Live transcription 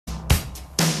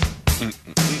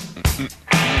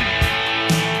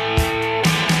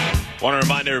Want to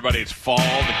remind everybody it's fall,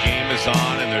 the game is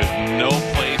on, and there's no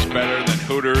place better than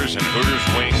Hooters and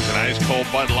Hooters Wings and ice cold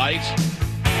Bud Light.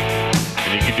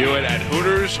 And you can do it at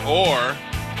Hooters or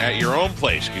at your own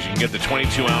place because you can get the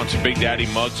 22-ounce Big Daddy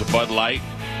mugs of Bud Light,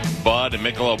 Bud, and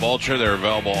Michelob Ultra. They're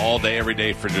available all day, every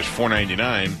day for just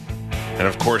 $4.99. And,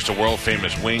 of course, the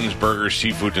world-famous wings, burgers,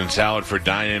 seafood, and salad for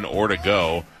dine-in or to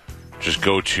go. Just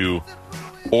go to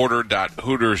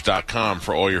order.hooters.com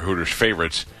for all your Hooters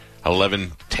favorites.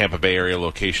 11 Tampa Bay area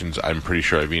locations. I'm pretty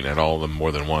sure I've eaten at all of them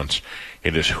more than once.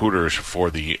 It is Hooters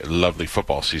for the lovely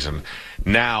football season.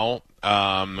 Now,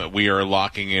 we are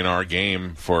locking in our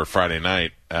game for Friday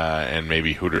night, and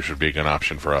maybe Hooters would be a good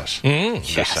option for us. I'm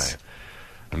just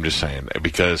saying.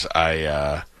 Because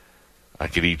I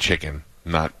could eat chicken.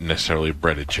 Not necessarily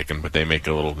breaded chicken, but they make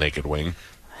a little naked wing.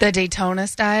 The Daytona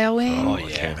style wing? Oh,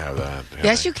 you can't have that.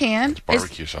 Yes, you can. It's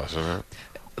barbecue sauce, isn't it?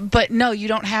 But no, you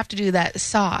don't have to do that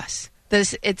sauce.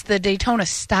 It's the Daytona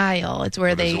style. It's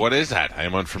where what is that? I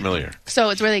am unfamiliar. So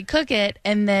it's where they cook it,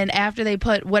 and then after they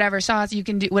put whatever sauce you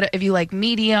can do, if you like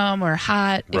medium or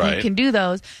hot, if you can do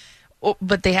those.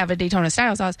 But they have a Daytona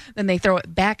style sauce. Then they throw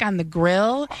it back on the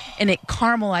grill, and it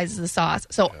caramelizes the sauce.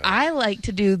 So I like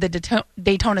to do the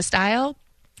Daytona style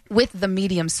with the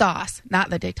medium sauce, not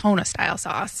the Daytona style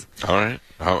sauce. All right.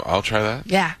 I'll try that.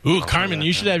 Yeah. Ooh, Carmen,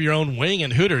 you should have your own wing in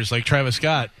Hooters like Travis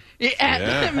Scott.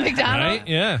 At McDonald's? Right?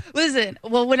 Yeah. Listen,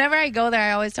 well, whenever I go there,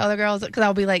 I always tell the girls, because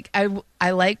I'll be like,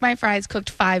 I like my fries cooked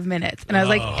 5 minutes. And I was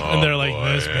like... and they're like,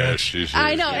 this bitch.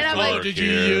 I know, and I'm like... did you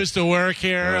used to work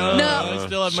here? No. I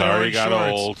still have my Sorry, orange got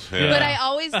shorts. old. Yeah. But I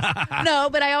always...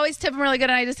 but I always tip them really good,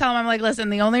 and I just tell them, I'm like,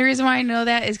 listen, the only reason why I know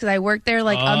that is because I worked there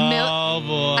like a million... Oh,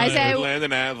 boy. I said,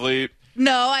 Atlanta athlete.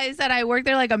 No, I said I worked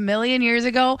there like a million years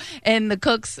ago, and the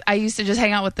cooks, I used to just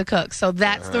hang out with the cooks. So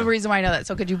that's the reason why I know that.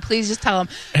 So could you please just tell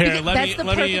them? Here, That's the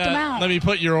perfect amount. Let me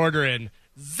put your order in.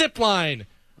 Zipline.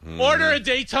 Order a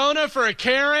Daytona for a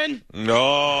Karen?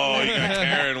 No, you got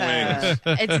Karen wings.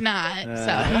 It's not.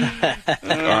 So.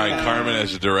 All right, Carmen,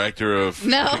 as the director of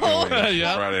No. Chicken Wings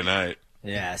Yeah. Friday night.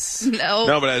 Yes.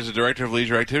 No, but as the director of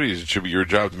leisure activities, it should be your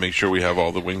job to make sure we have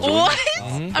all the wings. What?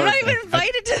 I'm not even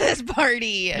invited to this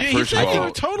party. Yeah, you First of said you all,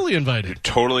 were totally invited. You're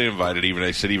totally invited. Even I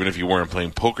said, even if you weren't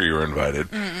playing poker, you were invited.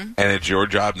 And it's your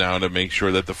job now to make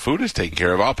sure that the food is taken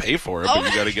care of. I'll pay for it, but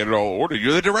you got to get it all ordered.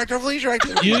 You're the director of leisure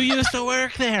activities. You used to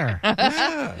work there,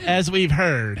 as we've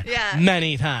heard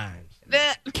many times.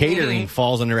 Catering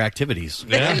falls under activities.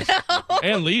 Yeah.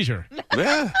 And leisure.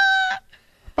 Yeah.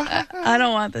 I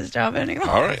don't want this job anymore.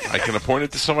 All right. I can appoint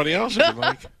it to somebody else if you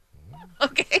like.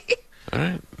 Okay. All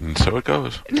right. And so it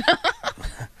goes.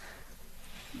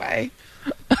 Bye.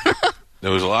 It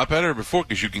was a lot better before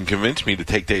because you can convince me to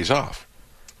take days off.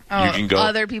 Oh, You can go.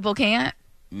 Other people can't?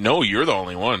 No, you're the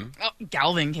only one. Oh,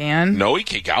 Galvin can. No, he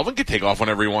can't. Galvin can take off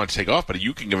whenever he wants to take off, but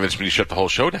you can convince me to shut the whole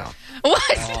show down. What?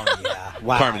 Oh, yeah.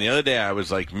 Wow. Carmen, the other day I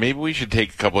was like, maybe we should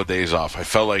take a couple of days off. I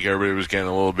felt like everybody was getting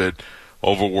a little bit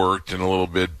overworked and a little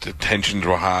bit tensions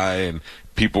were high and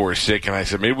people were sick. And I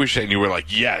said, maybe we should. And you were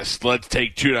like, yes, let's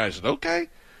take 2 days. I said, okay.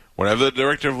 Whatever the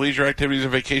director of leisure activities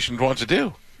and vacations wants to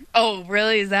do. Oh,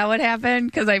 really? Is that what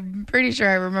happened? Because I'm pretty sure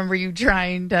I remember you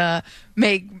trying to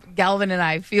make Galvin and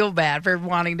I feel bad for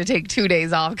wanting to take 2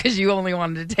 days off because you only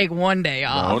wanted to take 1 day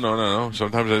off. No.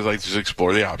 Sometimes I like to just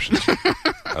explore the options.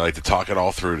 I like to talk it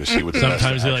all through to see what the best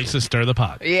Sometimes he option likes to stir the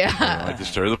pot. Yeah. I like to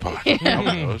stir the pot.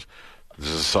 Galvin knows. This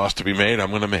is a sauce to be made. I'm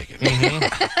going to make it.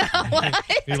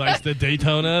 He likes to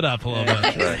Daytona it up a little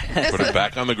bit. Right. Put it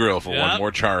back on the grill for one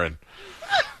more charring.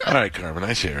 All right, Carmen,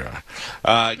 I see you.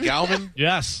 Galvin,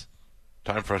 Yes.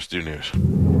 time for us to do news. And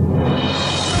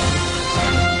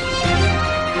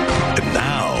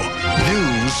now,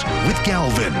 news with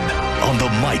Galvin on the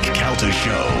Mike Calta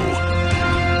Show.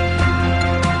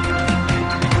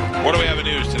 What do we have in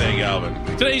news today, Galvin?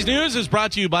 Today's news is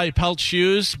brought to you by Pelt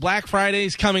Shoes. Black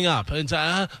Friday's coming up. And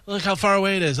look how far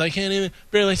away it is. I can't even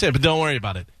barely say it, but don't worry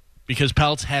about it. Because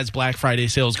Pelts has Black Friday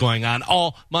sales going on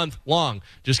all month long.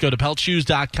 Just go to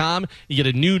peltshoes.com. You get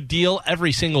a new deal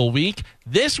every single week.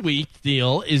 This week's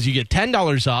deal is you get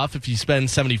 $10 off if you spend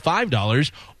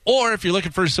 $75. Or if you're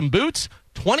looking for some boots,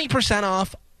 20%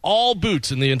 off all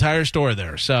boots in the entire store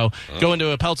there. So go into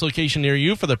a Pelts location near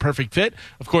you for the perfect fit.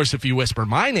 Of course, if you whisper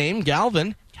my name,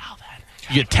 Galvin,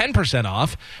 you get 10%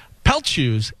 off. Pelt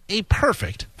Shoes, a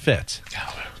perfect fit.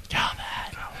 Galvin.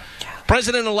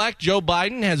 President-elect Joe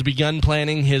Biden has begun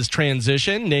planning his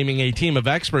transition, naming a team of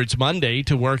experts Monday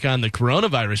to work on the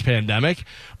coronavirus pandemic.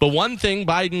 But one thing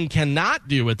Biden cannot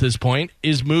do at this point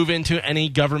is move into any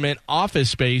government office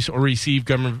space or receive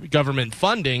government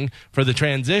funding for the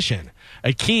transition.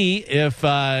 A key, if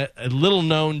a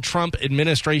little-known Trump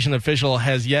administration official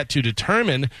has yet to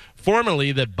determine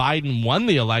formally that Biden won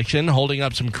the election, holding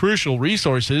up some crucial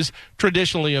resources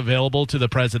traditionally available to the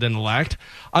president-elect.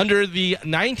 Under the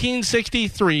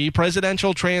 1963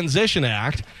 Presidential Transition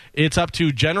Act, it's up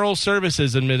to General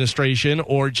Services Administration,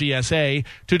 or GSA,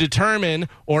 to determine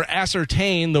or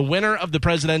ascertain the winner of the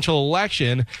presidential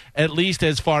election, at least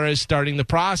as far as starting the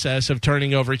process of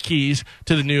turning over keys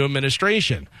to the new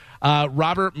administration.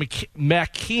 Robert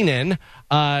McCain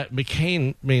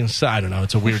means, I don't know,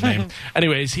 it's a weird name.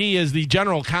 Anyways, he is the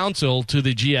general counsel to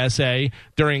the GSA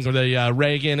during the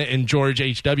Reagan and George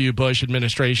H.W. Bush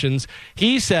administrations.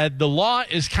 He said the law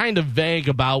is kind of vague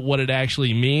about what it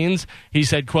actually means. He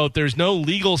said, quote, there's no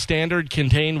legal standard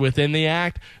contained within the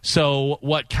act, so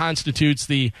what constitutes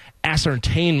the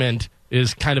ascertainment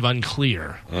is kind of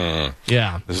unclear.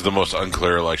 Yeah. This is the most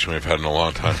unclear election we've had in a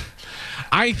long time.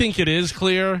 I think it is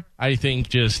clear. I think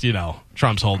just,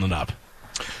 Trump's holding it up.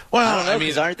 Well, I don't know,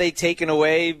 because aren't they taking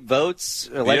away votes,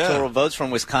 electoral votes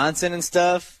from Wisconsin and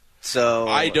stuff? So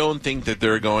I don't think that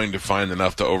they're going to find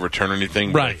enough to overturn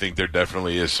anything. But I think there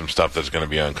definitely is some stuff that's going to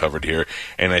be uncovered here.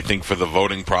 And I think for the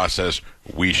voting process,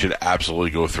 we should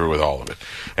absolutely go through with all of it.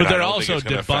 And but they're also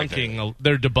debunking.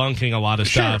 They're debunking a lot of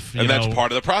stuff. And that's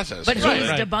part of the process. But who's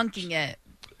debunking it?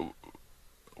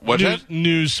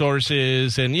 News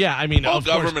sources and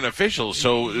government officials.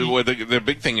 So the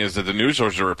big thing is that the news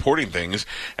sources are reporting things,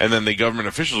 and then the government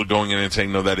officials are going in and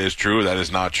saying, no, that is true, that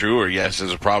is not true, or yes,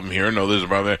 there's a problem here, no, there's a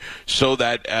problem there, so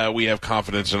that we have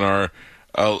confidence in our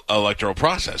electoral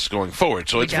process going forward.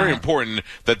 So it's very important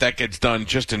that gets done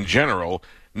just in general,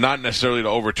 not necessarily to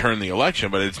overturn the election,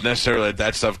 but it's necessarily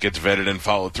that stuff gets vetted and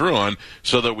followed through on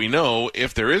so that we know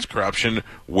if there is corruption,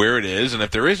 where it is, and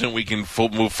if there isn't, we can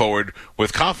move forward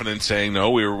with confidence saying,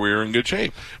 no, we're in good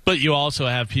shape. But you also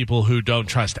have people who don't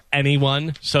trust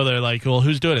anyone, so they're like, well,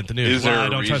 who's doing it? The news. I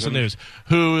don't trust the news.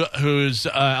 Who's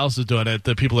else is doing it?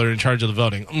 The people that are in charge of the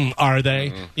voting. Are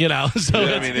they? So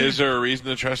is there a reason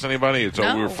to trust anybody?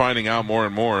 We're finding out more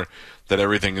and more that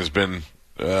everything has been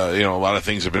a lot of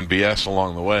things have been BS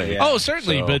along the way. Yeah. Oh,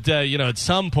 certainly. So. But, at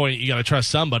some point, you got to trust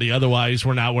somebody. Otherwise,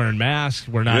 we're not wearing masks.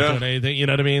 We're not doing anything. You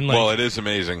know what I mean? Well, it is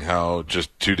amazing how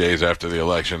just 2 days after the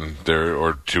election,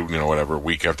 a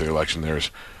week after the election,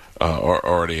 there's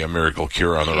already a miracle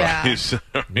cure on the rise.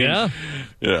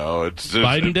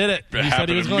 Biden did it. He said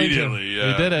he was going to.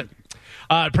 He did it.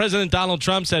 President Donald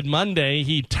Trump said Monday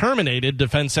he terminated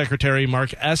Defense Secretary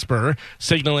Mark Esper,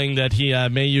 signaling that he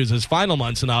may use his final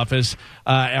months in office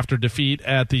after defeat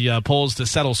at the polls to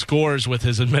settle scores with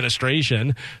his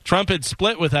administration. Trump had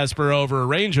split with Esper over a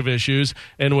range of issues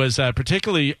and was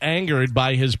particularly angered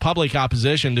by his public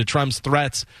opposition to Trump's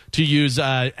threats to use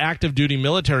active duty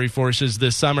military forces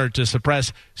this summer to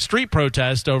suppress street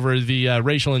protest over the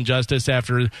racial injustice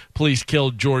after police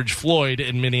killed George Floyd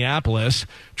in Minneapolis.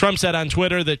 Trump said on Twitter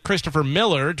that Christopher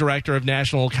Miller, director of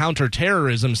National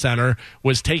Counterterrorism Center,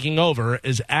 was taking over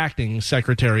as acting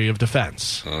Secretary of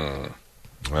Defense.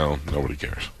 Well, nobody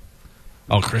cares.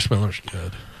 Oh, Chris Miller's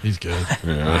good. He's good.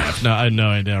 Yeah. I had no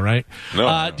idea, right?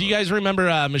 No. Do you guys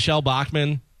remember Michelle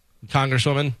Bachmann,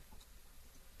 Congresswoman?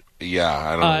 Yeah,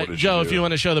 I don't know. What Joe, if you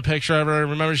want to show the picture of her,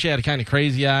 remember she had kind of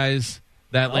crazy eyes,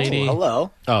 that lady? Oh,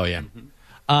 hello. Oh, yeah.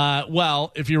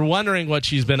 Well, if you're wondering what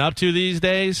she's been up to these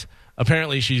days,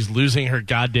 apparently she's losing her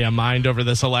goddamn mind over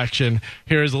this election.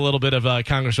 Here's a little bit of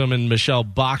Congresswoman Michelle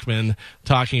Bachmann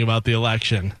talking about the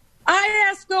election. I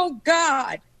ask, oh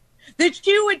God, that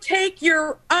you would take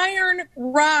your iron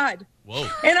rod,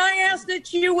 and I ask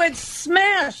that you would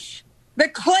smash the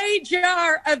clay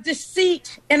jar of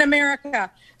deceit in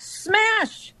America,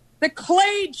 smash the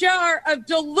clay jar of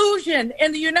delusion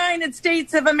in the United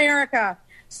States of America,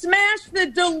 smash the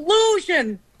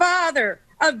delusion, Father,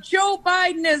 of Joe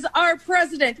Biden as our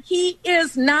president. He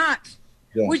is not.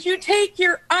 Yeah. Would you take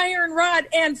your iron rod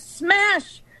and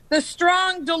smash the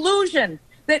strong delusion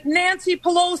that Nancy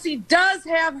Pelosi does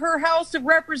have her House of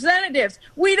Representatives?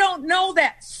 We don't know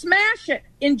that. Smash it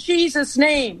in Jesus'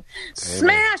 name. Amen.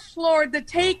 Smash, Lord, the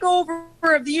takeover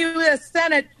of the U.S.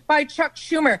 Senate by Chuck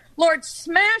Schumer. Lord,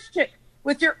 smash it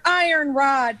with your iron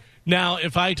rod. Now,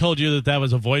 if I told you that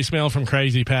was a voicemail from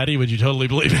Crazy Patty, would you totally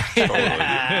believe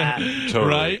it? Totally.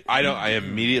 Right? I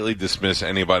immediately dismiss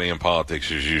anybody in politics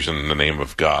who's using the name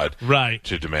of God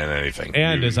to demand anything.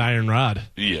 And his iron rod.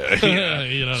 Yeah.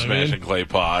 You know what Smashing I mean? clay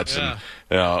pots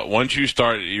Once you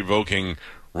start evoking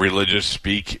religious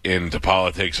speak into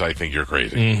politics, I think you're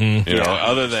crazy. Mm-hmm.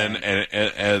 Other than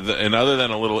and other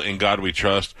than a little "In God We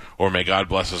Trust" or "May God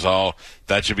bless us all,"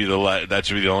 that should be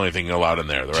the only thing allowed in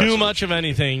there. Too much of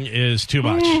anything is too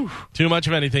much. Too much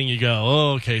of anything, you go,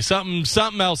 oh, okay,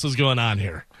 something else is going on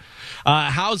here.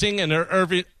 Housing and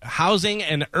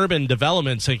Urban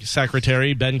Development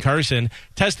Secretary Ben Carson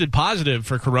tested positive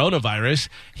for coronavirus.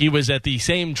 He was at the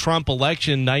same Trump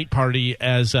election night party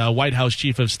as White House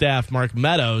Chief of Staff Mark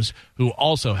Meadows, who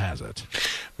also has it.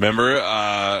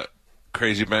 Remember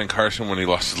crazy Ben Carson when he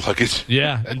lost his luggage?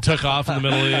 Yeah, and took off in the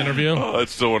middle of the interview. Oh,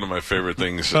 that's still one of my favorite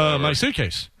things. My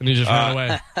suitcase. And he just ran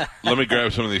away. Let me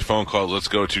grab some of these phone calls. Let's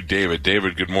go to David.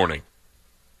 David, good morning.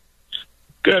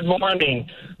 Good morning.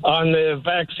 On the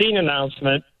vaccine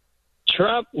announcement,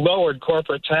 Trump lowered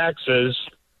corporate taxes,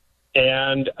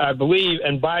 and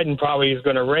Biden probably is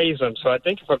going to raise them. So I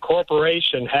think if a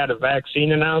corporation had a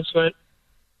vaccine announcement,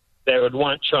 they would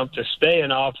want Trump to stay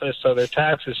in office so their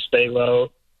taxes stay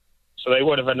low. So they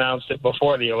would have announced it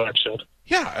before the election.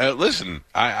 Yeah, listen,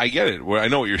 I get it. I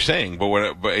know what you're saying,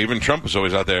 but even Trump was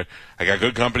always out there. I got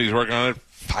good companies working on it.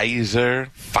 Pfizer,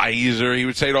 he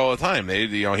would say it all the time.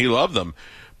 He loved them.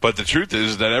 But the truth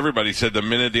is that everybody said the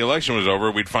minute the election was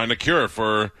over, we'd find a cure we'd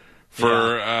find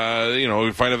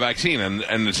a vaccine,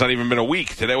 and it's not even been a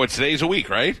week. Today's a week,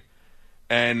 right?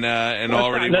 And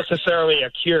already not necessarily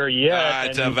a cure yet.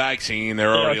 It's a vaccine.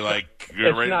 They're already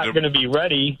it's not going to be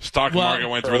ready. Stock market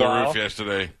went through the roof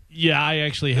yesterday. Yeah, I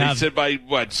actually have. They said by,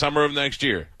 summer of next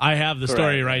year? I have the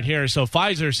story right here. So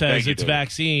Pfizer says its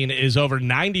vaccine is over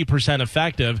 90%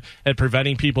 effective at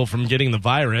preventing people from getting the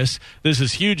virus. This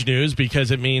is huge news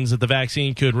because it means that the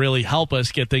vaccine could really help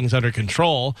us get things under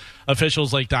control.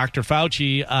 Officials like Dr.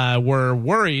 Fauci were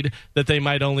worried that they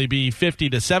might only be 50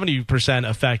 to 70%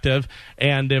 effective,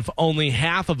 and if only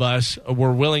half of us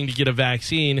were willing to get a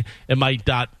vaccine, it might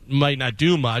not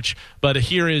do much. But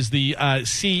here is the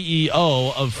CEO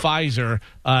of Pfizer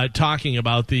talking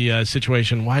about the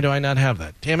situation. Why do I not have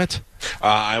that? Damn it.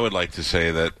 I would like to say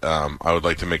that I would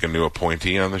like to make a new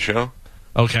appointee on the show.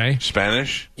 Okay.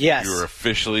 Spanish? Yes. You're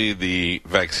officially the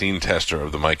vaccine tester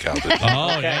of the Mike Calvin.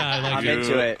 Yeah, I'm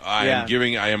into it.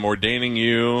 I am ordaining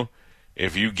you.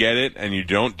 If you get it and you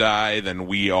don't die, then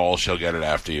we all shall get it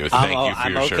after you. Thank you for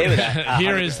your service. With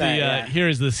that. Here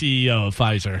is the CEO of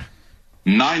Pfizer.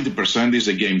 90% is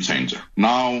a game changer.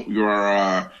 Now you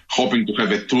are hoping to have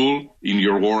a tool in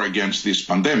your war against this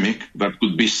pandemic that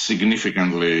could be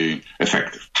significantly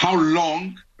effective. How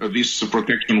long this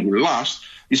protection will last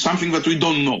is something that we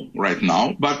don't know right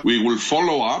now, but we will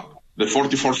follow up the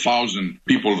 44,000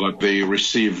 people that they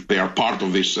are part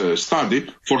of this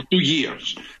study for 2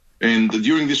 years. And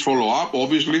during this follow-up,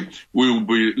 obviously, we will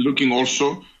be looking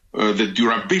also the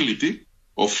durability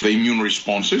of the immune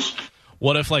responses.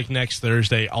 What if, next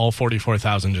Thursday, all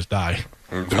 44,000 just die?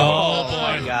 Oh, boy.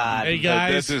 My God. Hey,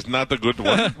 guys. This is not the good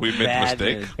one. We made a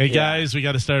mistake. News. Hey, guys, we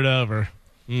got to start over.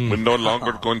 We're no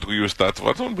longer going to use that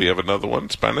one. We have another one.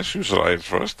 Spanish. You try it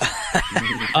first.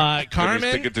 Carmen,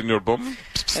 stick it in your bum.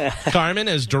 Carmen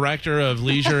is Director of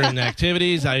Leisure and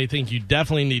Activities. I think you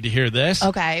definitely need to hear this.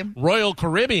 Okay. Royal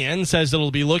Caribbean says it'll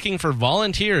be looking for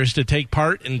volunteers to take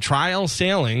part in trial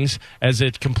sailings as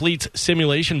it completes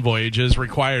simulation voyages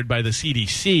required by the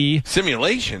CDC.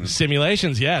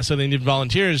 Simulations, yeah. So they need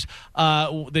volunteers.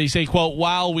 They say, quote,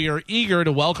 while we are eager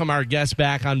to welcome our guests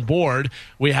back on board,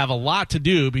 we have a lot to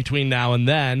do between now and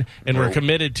then, and we're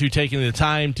committed to taking the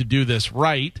time to do this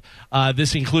right.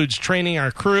 This includes training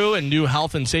our crew in new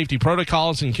health and safety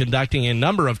protocols and conducting a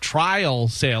number of trial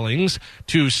sailings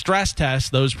to stress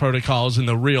test those protocols in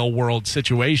the real-world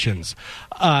situations.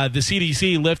 The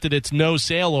CDC lifted its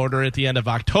no-sail order at the end of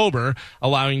October,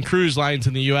 allowing cruise lines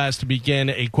in the U.S. to begin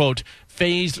a, quote,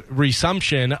 phased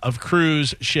resumption of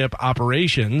cruise ship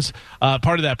operations.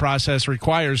 Part of that process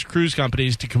requires cruise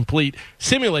companies to complete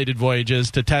simulated voyages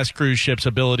to test cruise ships'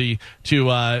 ability to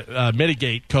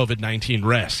mitigate COVID-19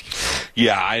 risk.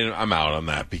 Yeah, I'm out on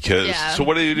that because. Yeah. So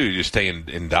what do? You just stay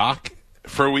in dock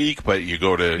for a week, but you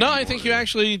go to. No, I think you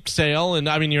actually sail, and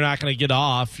I mean you're not going to get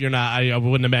off. You're not. I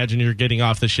wouldn't imagine you're getting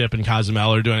off the ship in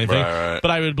Cozumel or doing anything. Right. But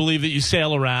I would believe that you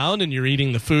sail around and you're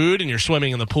eating the food and you're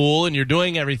swimming in the pool and you're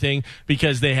doing everything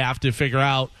because they have to figure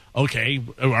out okay,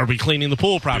 are we cleaning the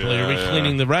pool properly? Are we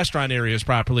cleaning the restaurant areas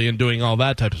properly and doing all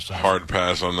that type of stuff? Hard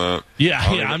pass on that.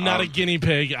 I'm not a guinea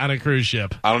pig on a cruise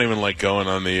ship. I don't even like going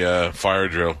on the fire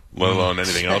drill, let alone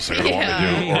anything else they're going to want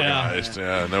to do organized.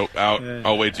 Nope, out.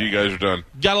 I'll wait till you guys are done.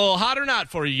 Got a little hot or not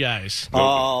for you guys?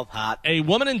 Oh, hot. A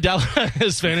woman in Delaware,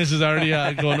 Spanish is already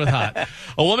going with hot.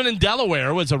 A woman in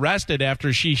Delaware was arrested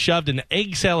after she shoved an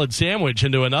egg salad sandwich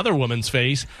into another woman's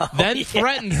face, then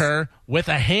threatened her with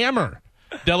a hammer.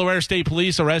 Delaware State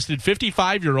Police arrested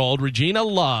 55-year-old Regina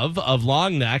Love of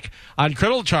Long Neck on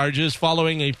criminal charges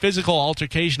following a physical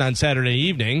altercation on Saturday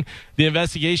evening. The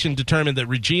investigation determined that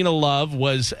Regina Love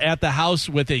was at the house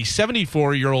with a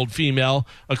 74-year-old female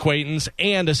acquaintance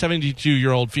and a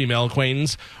 72-year-old female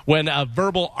acquaintance when a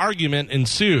verbal argument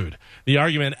ensued. The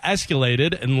argument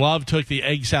escalated, and Love took the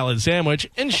egg salad sandwich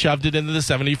and shoved it into the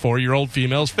 74-year-old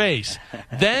female's face,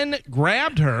 then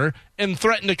grabbed her and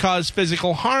threatened to cause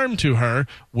physical harm to her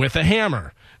with a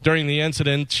hammer. During the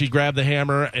incident, she grabbed the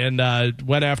hammer and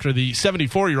went after the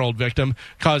 74-year-old victim,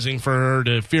 causing for her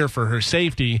to fear for her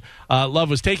safety. Love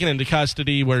was taken into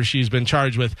custody, where she's been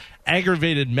charged with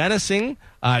aggravated menacing,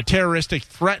 terroristic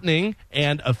threatening,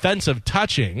 and offensive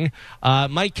touching.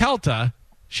 Mike Kelta,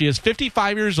 she is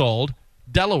 55 years old,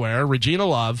 Delaware, Regina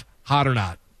Love, hot or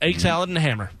not? Egg salad and a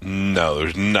hammer. No,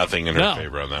 there's nothing in her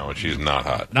favor on that one. She's not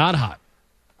hot. Not hot.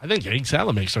 I think egg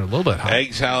salad makes her a little bit hot.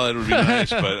 Egg salad would be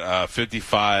nice, but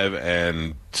 55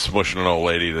 and smushing an old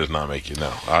lady does not make you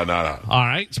not hot. All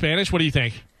right, Spanish, what do you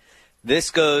think? This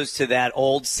goes to that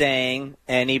old saying,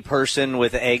 any person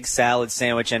with an egg salad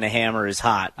sandwich and a hammer is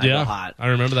hot. I go hot. I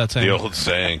remember that saying. The old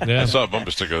saying. I saw a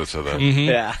bumper sticker that said that. Mm-hmm.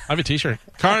 Yeah. I have a T-shirt.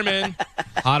 Carmen,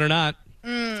 hot or not?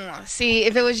 See,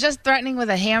 if it was just threatening with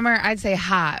a hammer, I'd say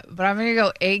hot. But I'm going to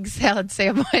go egg salad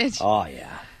sandwich. Oh,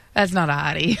 yeah. That's not a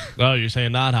hottie. Oh, you're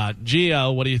saying not hot.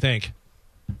 Gio, what do you think?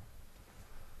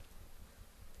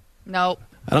 Nope.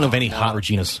 I don't know of any hot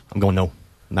Reginas. I'm going no.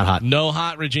 Not hot. No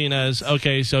hot Reginas.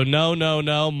 Okay, so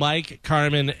no. Mike,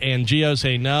 Carmen, and Gio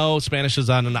say no. Spanish is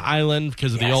on an island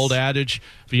because of the old adage.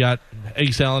 If you got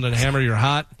egg salad and a hammer, you're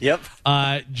hot. Yep.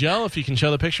 Joe, if you can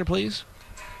show the picture, please.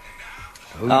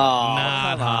 Oh,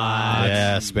 not hot.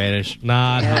 Yeah, Spanish.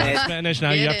 Not hot. Spanish.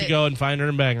 Now you have to go and find her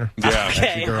and bang her. Yeah.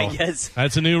 Okay, girl. I guess.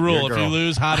 That's a new rule. If you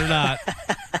lose, hot or not.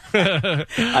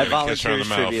 I volunteer as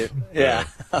tribute. Yeah.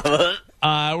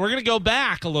 We're going to go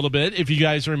back a little bit. If you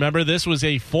guys remember, this was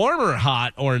a former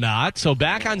hot or not. So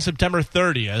back on September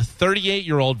 30th,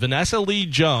 38-year-old Vanessa Lee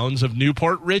Jones of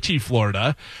Newport Richey,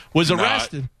 Florida, was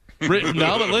arrested.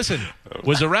 No, but listen,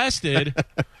 was arrested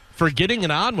for getting it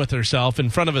on with herself in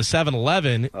front of a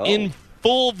 7-Eleven in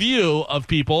full view of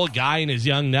people, a guy and his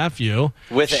young nephew.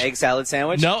 With an egg salad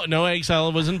sandwich? No egg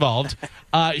salad was involved.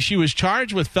 She was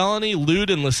charged with felony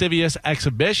lewd and lascivious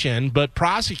exhibition, but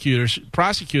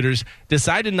prosecutors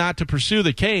decided not to pursue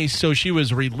the case, so she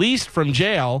was released from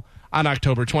jail on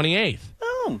October 28th.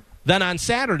 Oh. Then on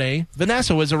Saturday,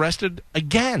 Vanessa was arrested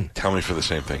again. Tell me for the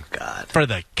same thing. God. For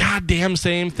the goddamn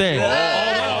same thing.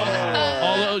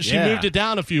 Although she moved it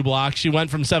down a few blocks, she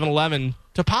went from 7-Eleven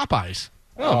to Popeyes.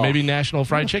 Oh, maybe National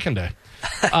Fried Chicken Day.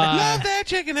 Love that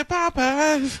chicken at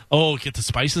Popeyes. Oh, get the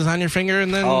spices on your finger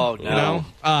and then, you know.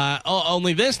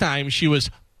 Only this time she was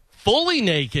fully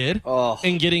naked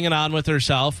and getting it on with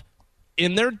herself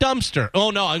in their dumpster.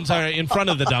 Oh, no, I'm sorry, in front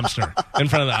of the dumpster.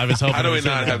 I was hoping. How do we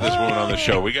not have this woman on the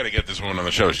show? We got to get this woman on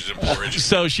the show. She's important.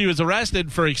 So she was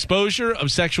arrested for exposure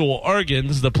of sexual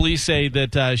organs. The police say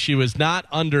that she was not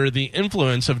under the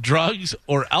influence of drugs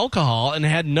or alcohol and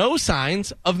had no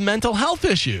signs of mental health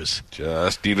issues.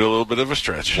 Just need a little bit of a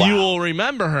stretch. You will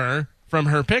remember her from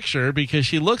her picture because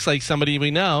she looks like somebody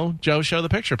we know. Joe, show the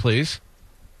picture, please.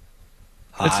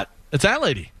 Hot. It's that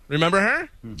lady. Remember her?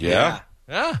 Yeah.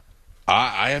 Yeah.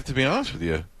 I have to be honest with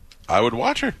you. I would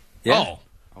watch her. Yeah.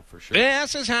 Oh, for sure.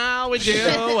 This is how we do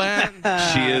it.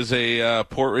 She is a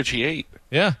Port Richey 8.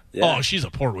 Yeah. Yeah. Oh, she's a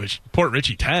Port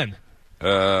Richey 10.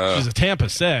 She's a Tampa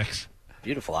 6.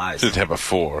 Beautiful eyes. She's a Tampa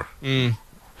 4.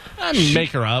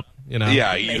 Make her up, you know.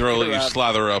 Yeah, you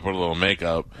slather her up with a little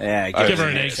makeup. Yeah, Give her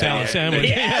an egg salad sandwich.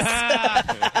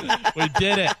 Yes. We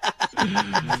did it.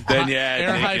 Then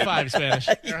Air high five, Spanish.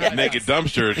 Naked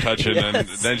dumpster touching, and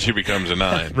then she becomes a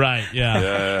 9. Right, yeah.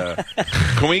 Yeah.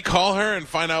 Can we call her and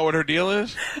find out what her deal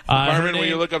is? Carmen, will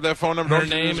you look up that phone number? Her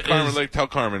name Carmen, is... tell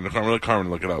Carmen. Carmen,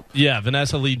 look it up. Yeah,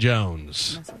 Vanessa Lee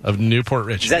Jones of Newport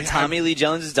Richey. Is that Tommy Lee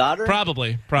Jones' daughter?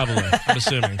 Probably. I'm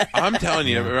assuming. I'm telling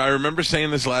you, I remember saying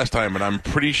this last time, and I'm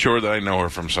pretty sure that I know her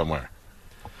from somewhere.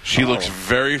 She looks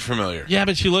very familiar. Yeah,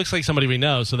 but she looks like somebody we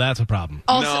know, so that's a problem.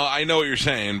 Also, no, I know what you're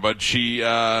saying, but she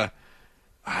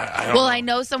I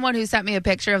know someone who sent me a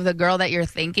picture of the girl that you're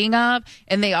thinking of,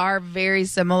 and they are very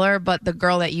similar, but the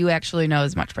girl that you actually know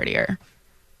is much prettier.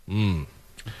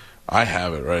 I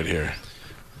have it right here.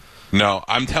 No,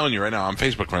 I'm telling you right now, I'm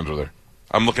Facebook friends with her.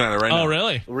 I'm looking at it right now. Oh,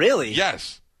 really? Really?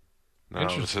 Yes. No,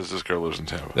 it says this girl lives in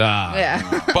Tampa. Yeah.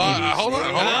 But hold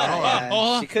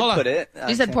on. She could put it.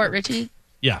 You said Port Richey?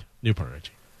 Yeah, Newport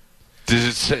Richey. Does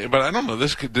it say? But I don't know.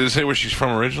 Does it say where she's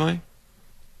from originally?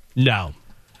 No.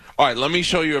 All right, let me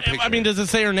show you a picture. I mean, does it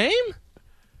say her name?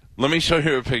 Let me show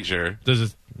you a picture. Does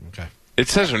it? Okay. It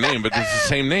says her name, but it's the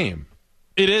same name.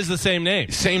 It is the same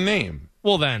name. Same name.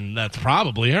 Well, then that's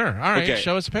probably her. All right, Okay.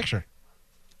 show us a picture.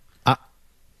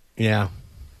 Yeah.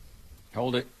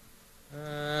 Hold it.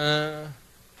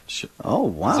 Oh,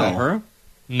 wow. Is that her?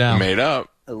 No. Made up.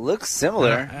 It looks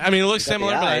similar. I mean, it looks Got the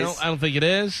similar, but I eyes. don't think it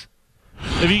is.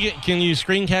 Can you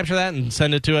screen capture that and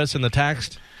send it to us in the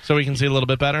text so we can see a little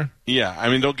bit better? Yeah, I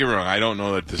mean, don't get me wrong. I don't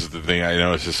know that this is the thing. I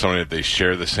know it's just somebody that they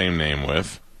share the same name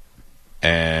with.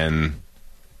 And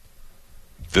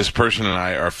this person and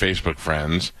I are Facebook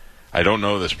friends. I don't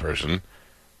know this person.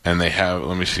 And they have,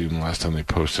 let me see when the last time they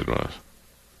posted was.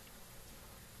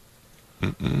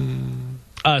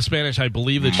 Spanish, I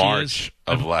believe that March she is.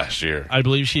 of last year. I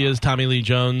believe she is Tommy Lee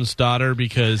Jones' daughter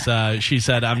because she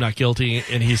said, "I'm not guilty,"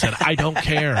 and he said, "I don't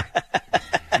care."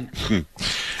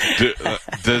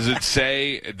 Does it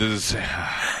say?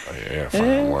 Yeah, find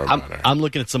out more about her. I'm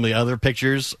looking at some of the other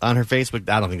pictures on her Facebook.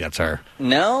 I don't think that's her.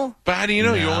 No? But how do you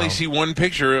know? You No. only see one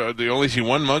picture. You only see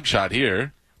one mugshot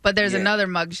here. But there's another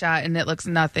mugshot, and it looks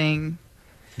nothing.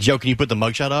 Joe, can you put the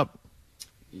mugshot up?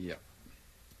 Yep.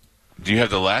 Do you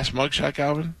have the last mugshot,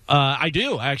 Galvin? I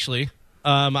do, actually.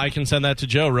 I can send that to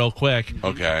Joe real quick.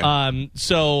 Okay.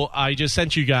 So I just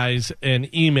sent you guys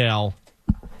an email.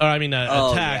 Or, I mean,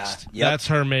 a text. yeah. Yep. That's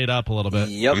her made up a little bit.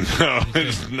 Yep. No,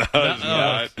 it's not. It's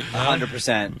not.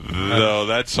 100%. No,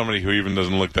 that's somebody who even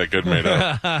doesn't look that good made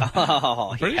up.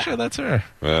 Oh, Pretty sure that's her.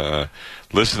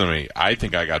 Listen to me. I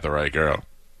think I got the right girl.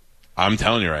 I'm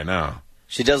telling you right now.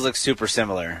 She does look super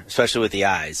similar, especially with the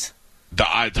eyes.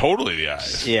 Totally the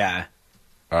eyes. Yeah.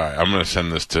 All right, I'm going to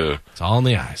send this to... It's all in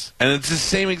the eyes. And it's the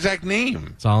same exact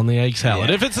name. It's all in the egg salad.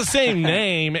 Yeah. If it's the same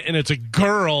name and it's a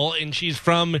girl and she's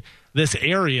from this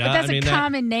area... But that's a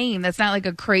common name. That's not like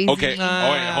a crazy... Okay.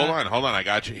 Oh, wait, hold on. I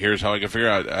got you. Here's how I can figure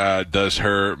out. Does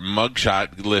her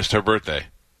mugshot list her birthday?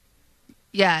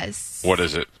 Yes. What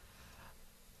is it?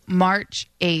 March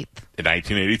 8th. In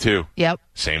 1982. Yep.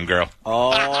 Same girl.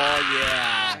 Oh,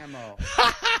 yeah.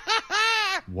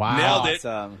 Wow. Nailed it.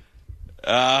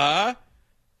 Awesome.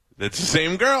 That's the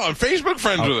same girl. I'm Facebook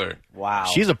friends with her. Wow.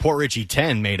 She's a Port Richey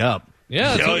 10 made up.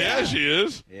 Yeah. Oh, yeah, she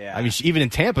is. Yeah. I mean, even in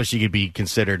Tampa, she could be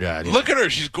considered. Look at her.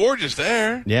 She's gorgeous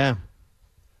there. Yeah.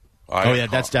 Oh, yeah,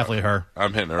 that's definitely her.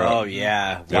 I'm hitting her up. Oh,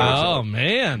 yeah. Oh,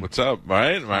 man. What's up,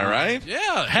 right? Am I right?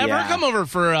 Yeah. Have Yeah. her come over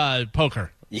for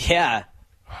poker. Yeah.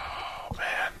 Oh,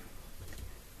 man.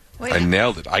 Wait. I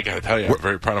nailed it. I got to tell you, I'm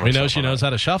very proud of We myself. know she knows how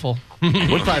to shuffle.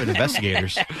 We're private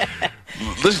investigators.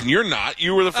 Listen, you're not.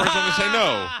 You were the first one to say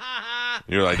no.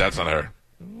 You're like, that's not her.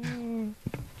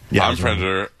 Yeah, I'm friends with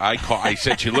her. I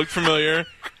said she looked familiar.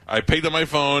 I picked up my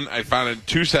phone. I found it in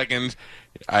 2 seconds.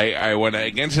 I went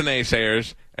against the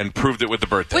naysayers and proved it with the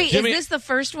birthday. Wait, is this the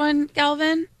first one,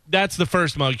 Galvin? That's the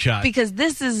first mugshot. Because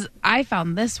I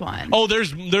found this one. Oh,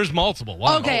 there's multiple.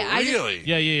 Wow. Okay, Oh, really?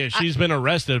 Yeah. She's been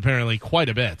arrested apparently quite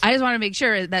a bit. I just want to make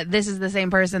sure that this is the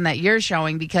same person that you're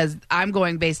showing because I'm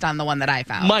going based on the one that I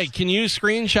found. Mike, can you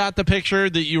screenshot the picture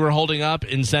that you were holding up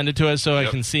and send it to us so I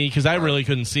can see? Because I really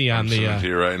couldn't see on I'm the sending it to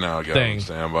you right now. thing.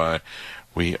 Stand by.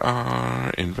 We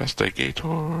are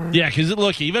investigators. Yeah, because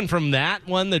look, even from that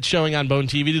one that's showing on Bone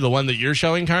TV to the one that you're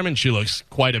showing, Carmen, she looks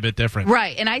quite a bit different.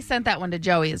 Right, and I sent that one to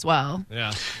Joey as well.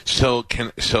 Yeah. So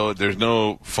there's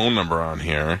no phone number on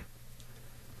here,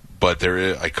 but there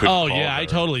is. I could. Oh call yeah, her. I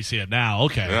totally see it now.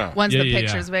 Okay. Yeah. Once Yeah, the yeah,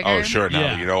 picture's yeah. bigger. Oh sure. Now Yeah.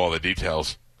 that you know all the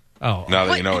details. Oh. Now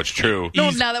that you know it's true. No,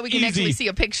 Easy- now that we can actually easy. see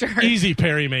a picture. Easy,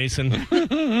 Perry Mason. Perry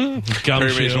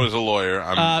Mason was a lawyer.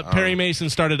 Perry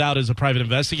Mason started out as a private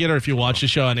investigator. If you watch the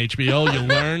show on HBO, you'll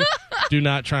learn. Do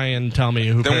not try and tell me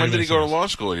who. Then Perry when did he Mason go to is. law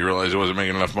school? He realized he wasn't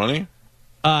making enough money.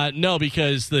 No,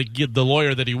 because the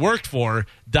lawyer that he worked for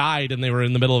died, and they were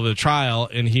in the middle of a trial,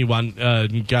 and he went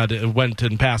and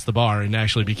passed the bar and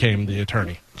actually became the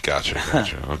attorney. Gotcha.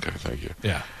 Okay, thank you.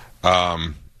 Yeah.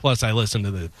 Plus, I listened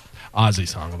to the Ozzy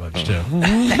song a bunch too.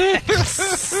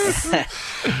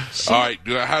 All right.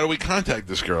 How do we contact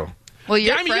this girl? Well,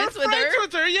 you're you're friends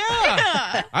with her.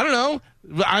 Yeah. I don't know.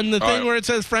 On the thing right. where it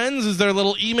says friends, is there a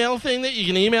little email thing that you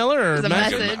can email her or There's a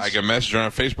message. I can message her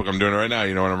on Facebook. I'm doing it right now.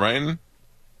 You know what I'm writing?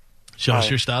 Show us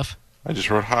your stuff. I just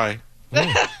wrote hi.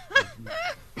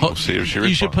 We'll see if she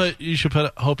responds. You should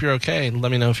put hope you're okay and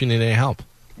let me know if you need any help.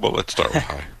 Well, let's start with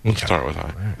high. Let's start with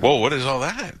high. Whoa, what is all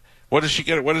that? What does she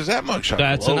get? What is that mugshot?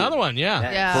 That's another one,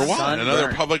 yeah. For what? Sunburn.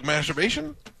 Another public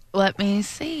masturbation? Let me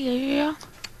see.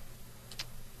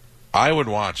 I would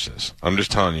watch this. I'm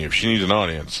just telling you, if she needs an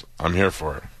audience, I'm here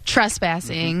for it.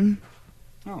 Trespassing.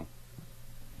 Oh.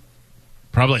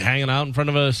 Probably hanging out in front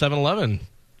of a 7-Eleven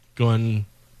going,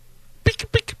 pick,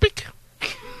 pick, pick.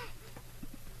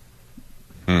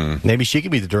 Maybe she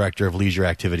could be the director of leisure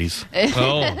activities.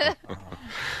 Oh.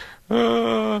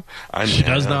 She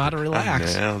does know how to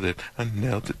relax. I nailed it.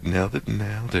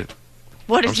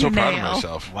 What did I'm you so nail? proud of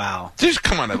myself. Wow. Just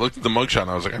come on. I looked at the mugshot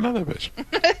and I was like, I know that bitch.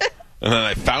 And then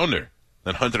I found her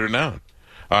and hunted her down.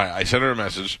 All right, I sent her a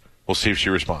message. We'll see if she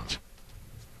responds.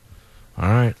 All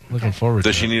right, looking forward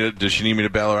Does to she it. Does she need me to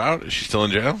bail her out? Is she still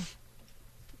in jail?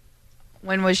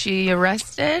 When was she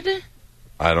arrested?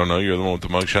 I don't know. You're the one with the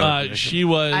mugshot. She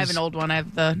was. I have an old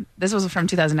one. This was from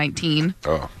 2019.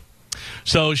 Oh.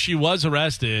 So she was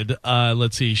arrested.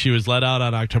 Let's see. She was let out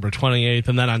on October 28th,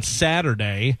 and then on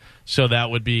Saturday, so that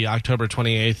would be October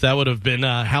 28th, that would have been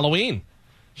Halloween.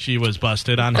 She was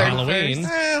busted on 31st. Halloween.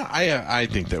 I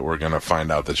think that we're going to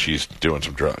find out that she's doing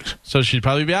some drugs. So she'd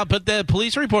probably be out. But the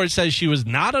police report says she was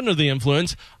not under the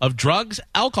influence of drugs,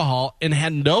 alcohol, and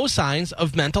had no signs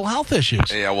of mental health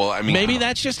issues. Yeah, well, I mean, maybe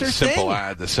that's just her simple thing.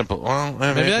 ad. The simple. Well,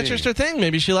 Maybe that's just her thing.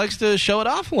 Maybe she likes to show it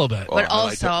off a little bit. But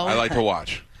also, I like to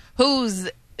watch.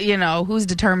 who's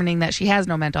determining that she has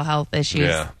no mental health issues?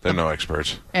 Yeah, they're no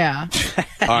experts. Yeah.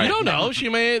 You All right. don't know.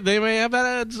 They may have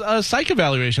had a psych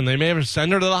evaluation. They may have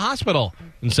sent her to the hospital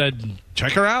and said,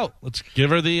 check her out. Let's give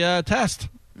her the test.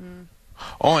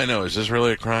 All I know is this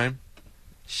really a crime?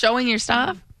 Showing your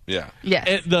stuff? Yeah.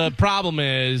 Yes. The problem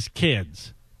is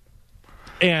kids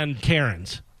and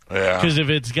Karens. Yeah. Because if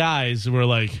it's guys, we're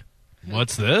like,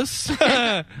 what's this? All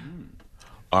right,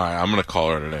 I'm going to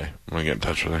call her today. I'm going to get in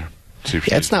touch with her. See if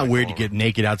It's not weird to get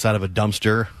naked outside of a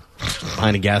dumpster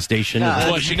behind a gas station.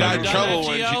 Well, she got in trouble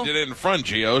when Gio? she did it in front,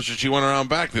 Gio, so she went around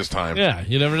back this time. Yeah,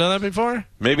 you never done that before?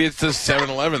 Maybe it's this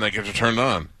 7-Eleven that gets her turned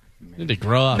on. You need to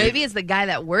grow up. Maybe it's the guy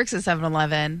that works at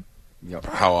 7-Eleven.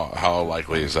 How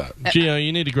likely is that? Gio,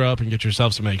 you need to grow up and get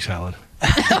yourself some egg salad.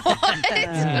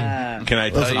 Can I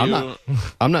tell Listen, you?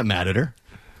 I'm not mad at her.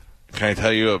 Can I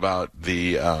tell you about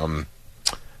the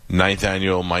 9th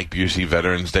annual Mike Busey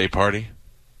Veterans Day party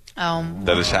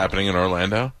that is happening in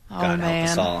Orlando? God help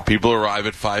us all. People arrive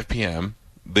at 5 p.m.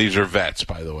 These are vets,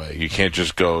 by the way. You can't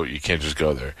just go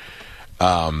there.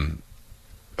 5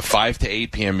 to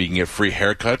 8 p.m. you can get free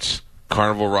haircuts,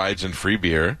 carnival rides, and free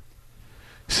beer.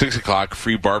 6 o'clock,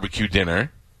 free barbecue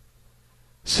dinner.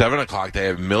 7 o'clock, they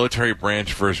have military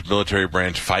branch versus military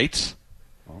branch fights.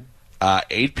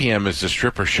 8 p.m. is the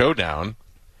stripper showdown.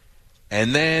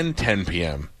 And then 10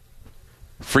 p.m.,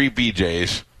 free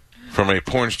BJs from a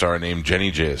porn star named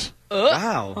Jenny Jizz.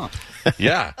 Wow.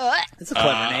 Yeah. That's a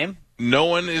clever name. No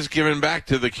one is giving back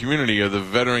to the community, or the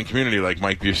veteran community, like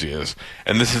Mike Busey is.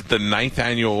 And this is the 9th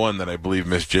annual one that I believe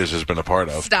Miss Jizz has been a part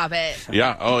of. Stop it.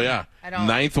 Yeah. Oh, yeah.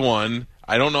 9th one.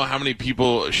 I don't know how many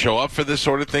people show up for this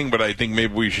sort of thing, but I think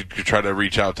maybe we should try to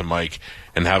reach out to Mike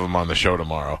and have him on the show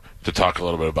tomorrow to talk a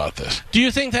little bit about this. Do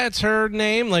you think that's her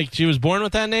name? Like she was born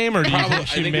with that name? Or do you think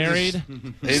she married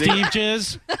Steve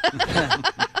Jizz?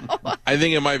 I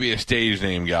think it might be a stage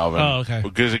name, Galvin. Oh, okay.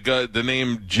 Because the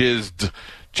name Jizzed,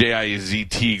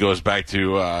 J-I-Z-T, goes back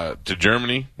to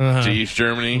Germany, to East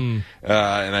Germany,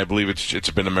 and I believe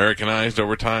it's been Americanized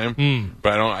over time.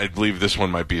 But I believe this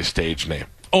one might be a stage name.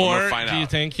 Or do you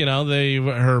think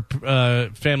her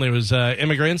family was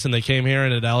immigrants and they came here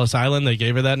and at Ellis Island they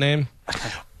gave her that name?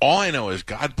 All I know is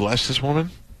God bless this woman,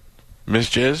 Miss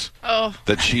Jizz,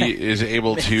 that she is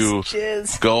able to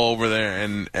go over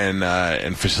there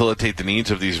and facilitate the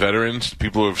needs of these veterans,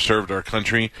 people who have served our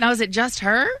country. Now, is it just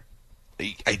her?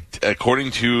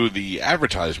 According to the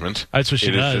advertisement, that's what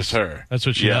she does. It is just her. That's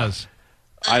what she does.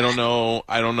 I don't know.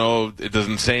 It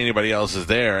doesn't say anybody else is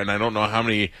there, and I don't know how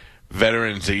many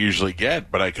veterans they usually get,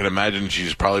 but I can imagine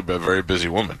she's probably a very busy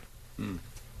woman.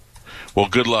 Well,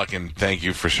 good luck, and thank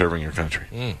you for serving your country.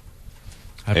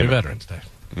 Happy Veterans Day.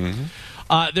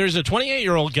 There's a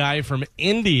 28-year-old guy from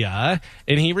India,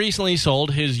 and he recently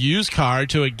sold his used car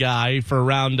to a guy for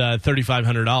around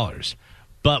 $3,500.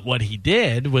 But what he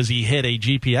did was he hid a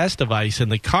GPS device in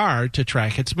the car to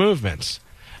track its movements.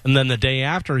 And then the day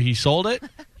after he sold it,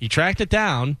 he tracked it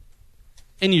down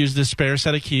and used the spare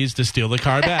set of keys to steal the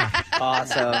car back.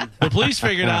 Awesome. The police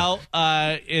figured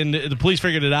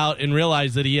it out and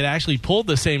realized that he had actually pulled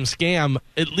the same scam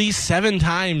at least 7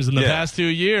 times in the past 2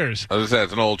 years. I was gonna say,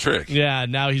 that's an old trick. Yeah,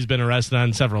 now he's been arrested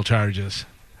on several charges.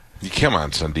 Come on,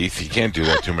 Sandeep. You can't do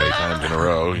that too many times in a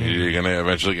row. You're going to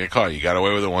eventually get caught. You got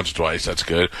away with it once or twice. That's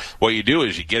good. What you do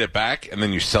is you get it back, and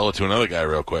then you sell it to another guy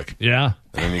real quick. Yeah.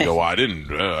 And then you go, well, I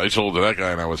didn't. I sold to that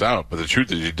guy, and I was out. But the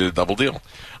truth is you did a double deal.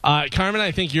 Carmen,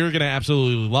 I think you're going to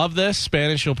absolutely love this.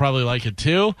 Spanish, you'll probably like it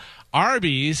too.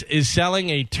 Arby's is selling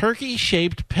a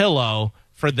turkey-shaped pillow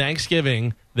for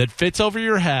Thanksgiving that fits over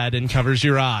your head and covers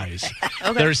your eyes.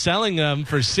 Okay. They're selling them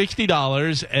for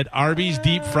 $60 at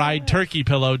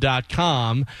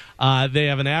Arby'sDeepFriedTurkeyPillow.com. They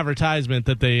have an advertisement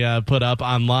that they put up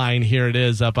online. Here it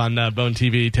is up on Bone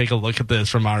TV. Take a look at this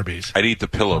from Arby's. I'd eat the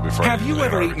pillow before. Have you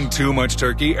ever eaten too much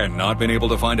turkey and not been able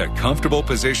to find a comfortable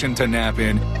position to nap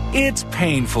in? It's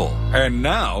painful and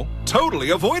now totally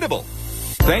avoidable.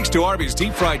 Thanks to Arby's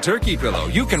Deep Fried Turkey Pillow,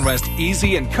 you can rest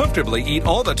easy and comfortably eat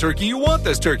all the turkey you want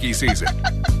this turkey season.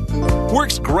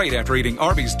 Works great after eating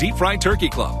Arby's Deep Fried Turkey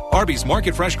Club, Arby's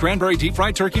Market Fresh Cranberry Deep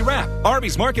Fried Turkey Wrap,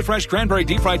 Arby's Market Fresh Cranberry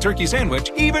Deep Fried Turkey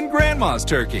Sandwich, even Grandma's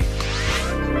Turkey.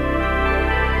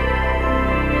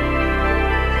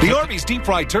 The Arby's Deep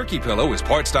Fried Turkey Pillow is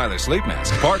part stylish sleep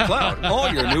mask, part cloud,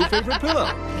 all your new favorite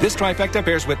pillow. This trifecta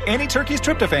pairs with any turkey's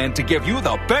tryptophan to give you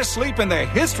the best sleep in the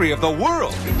history of the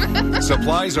world.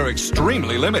 Supplies are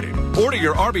extremely limited. Order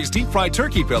your Arby's Deep Fried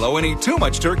Turkey Pillow and eat too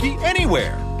much turkey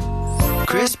anywhere.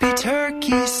 Crispy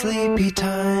turkey, sleepy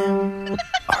time.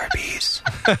 Arby's.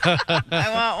 I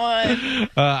want one.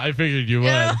 I figured you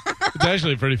would. It's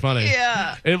actually pretty funny.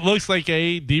 Yeah. It looks like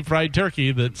a deep fried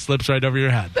turkey that slips right over your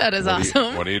head. That is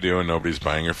awesome. What do you do when nobody's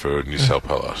buying your food and you sell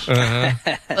pillows?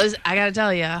 Listen, I got to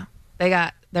tell you, they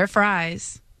got their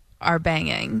fries are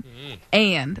banging,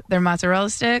 and their mozzarella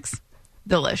sticks,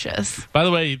 delicious. By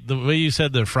the way you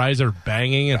said the fries are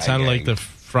banging, it sounded like the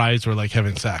fries were like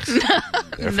having sex.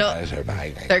 Their fries are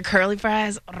banging. Their curly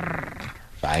fries.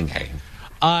 Banging.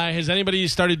 Has anybody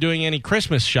started doing any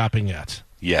Christmas shopping yet?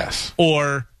 Yes.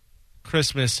 Or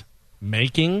Christmas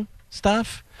making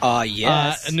stuff?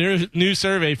 Yes. A new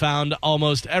survey found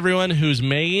almost everyone who's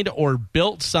made or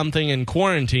built something in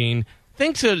quarantine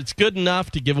thinks that it's good enough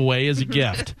to give away as a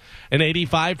gift. And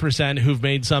 85% who've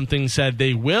made something said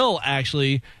they will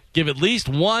actually give at least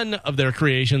one of their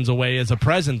creations away as a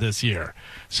present this year.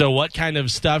 So what kind of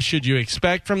stuff should you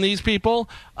expect from these people?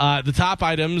 The top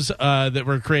items that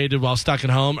were created while stuck at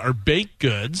home are baked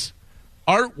goods,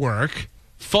 artwork,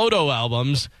 photo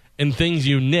albums, and things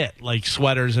you knit, like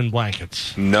sweaters and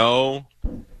blankets. No.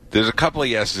 There's a couple of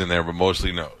yeses in there, but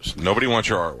mostly no's. Nobody wants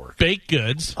your artwork. Baked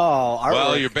goods. Oh, artwork.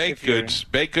 Well, your baked goods.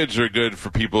 Baked goods are good for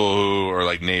people who are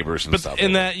like neighbors and stuff.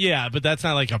 But that's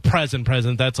not like a present.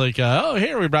 That's like,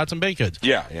 here, we brought some baked goods.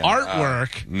 Yeah.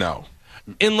 Artwork. No.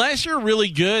 Unless you're really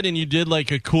good and you did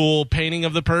like a cool painting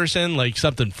of the person, like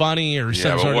something funny or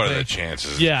some sort of thing. What are the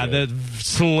chances? Yeah, that's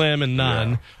slim and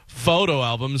none. Yeah. Photo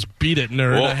albums, beat it,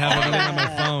 nerd. Well, I have everything on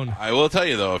my phone. I will tell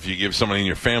you, though, if you give somebody in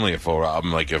your family a photo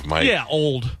album, like if my... Yeah,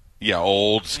 old. Yeah,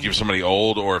 old. Give somebody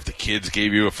old, or if the kids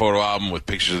gave you a photo album with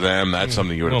pictures of them, that's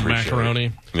something you would appreciate.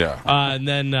 Macaroni. Yeah. And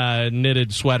then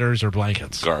knitted sweaters or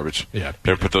blankets. Garbage. Yeah.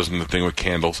 You ever put those in the thing with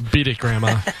candles? Beat it,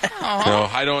 Grandma. No,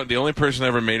 I don't. The only person that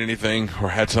ever made anything or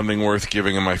had something worth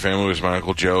giving in my family was my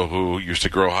Uncle Joe, who used to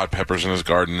grow hot peppers in his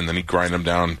garden, and then he'd grind them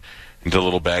down into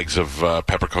little bags of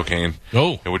pepper cocaine.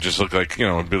 Oh. It would just look like,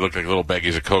 it'd look like little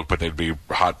baggies of Coke, but they'd be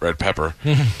hot red pepper.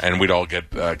 And we'd all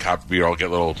get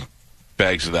little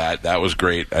bags of that. That was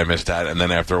great. I missed that. And then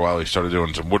after a while, he started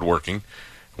doing some woodworking.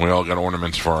 We all got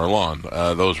ornaments for our lawn.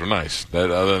 Those were nice.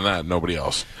 Other than that, nobody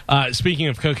else. Speaking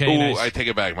of cocaine... I take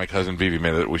it back. My cousin Vivi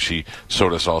made it. She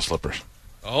sewed us all slippers.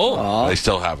 Oh. I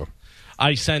still have them.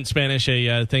 I sent Spanish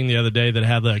a thing the other day that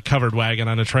had the covered wagon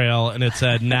on a trail, and it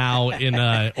said now in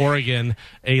Oregon,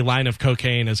 a line of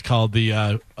cocaine is called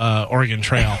the Oregon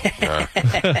Trail.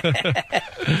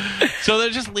 So they're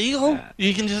just legal?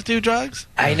 You can just do drugs?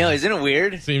 I know. Isn't it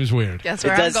weird? Seems weird. Guess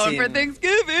where I'm going for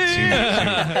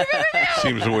Thanksgiving.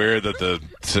 Seems weird that the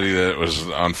city that was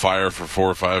on fire for 4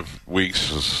 or 5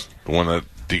 weeks was the one that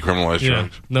decriminalized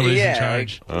drugs. Nobody's in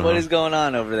charge. What is going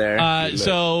on over there?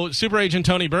 So Super Agent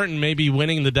Tony Burton may be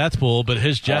winning the death pool, but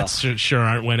his Jets sure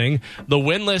aren't winning. The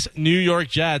winless New York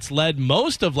Jets led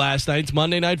most of last night's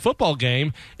Monday Night Football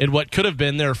game in what could have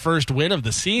been their first win of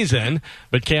the season,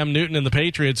 but Cam Newton and the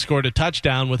Patriots scored a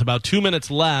touchdown with about 2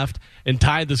 minutes left and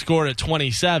tied the score at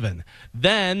 27.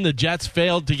 Then the Jets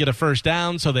failed to get a first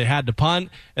down, so they had to punt,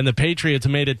 and the Patriots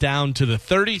made it down to the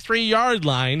 33-yard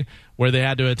line, where they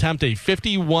had to attempt a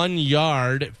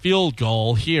 51-yard field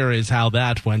goal. Here is how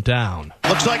that went down.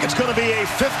 Looks like it's going to be a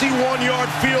 51-yard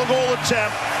field goal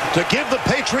attempt to give the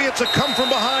Patriots a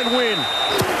come-from-behind win.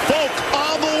 Folk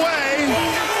on the way,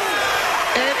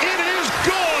 and it is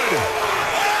good.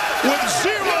 With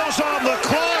zeros on the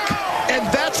clock,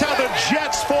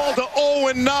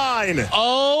 9.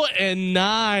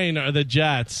 0-9 are the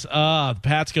Jets. The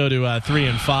Pats go to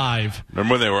 3-5.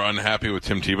 Remember when they were unhappy with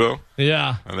Tim Tebow?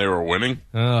 Yeah. And they were winning?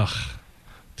 Ugh.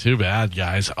 Too bad,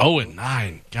 guys.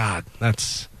 0-9. God,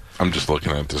 that's... I'm just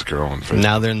looking at this girl on Facebook.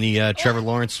 Now they're in the Trevor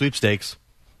Lawrence sweepstakes.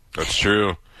 That's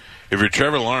true. If you're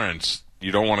Trevor Lawrence,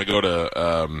 you don't want to go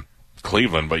to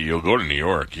Cleveland, but you'll go to New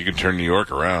York. You can turn New York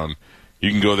around.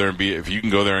 You can go there and if you can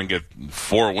go there and get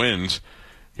 4 wins,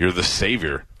 you're the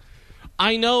savior.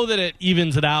 I know that it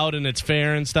evens it out and it's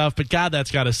fair and stuff, but God,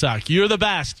 that's got to suck. You're the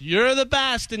best. You're the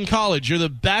best in college. You're the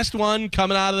best one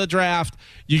coming out of the draft.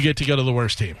 You get to go to the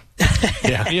worst team.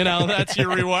 Yeah, that's your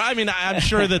reward. I mean, I'm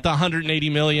sure that the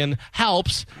 $180 million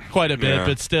helps quite a bit,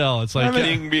 but still, it's like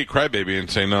you can be a crybaby and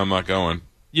say, "No, I'm not going."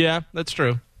 Yeah, that's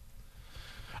true.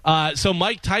 So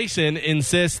Mike Tyson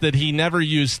insists that he never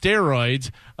used steroids,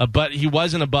 but he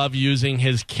wasn't above using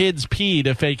his kid's pee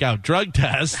to fake out drug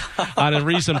tests. On a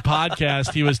recent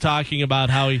podcast, he was talking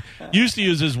about how he used to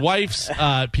use his wife's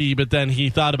pee, but then he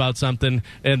thought about something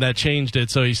and that changed it,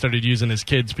 so he started using his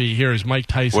kid's pee. Here is Mike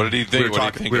Tyson. What did he think?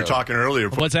 We were talking earlier.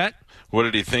 What's that? What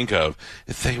did he think of?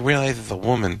 If they realize it's a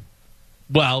woman.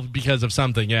 Well, because of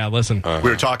something, yeah, listen. We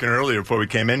were talking earlier before we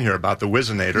came in here about the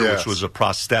Wizinator, which was a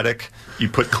prosthetic. You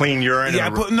put clean urine. Yeah,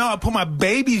 I put my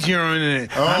baby's urine in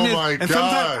it. My and God.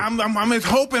 Sometimes I'm just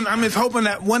hoping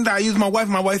that one day I used my wife,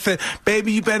 and my wife said,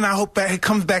 "Baby, you better not hope that it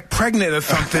comes back pregnant or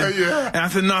something." And I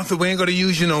said, "No, so we ain't going to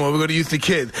use you no more. We're going to use the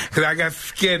kid." Because I got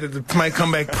scared that it might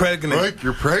come back pregnant. Mike,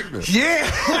 you're pregnant.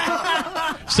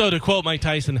 Yeah. So to quote Mike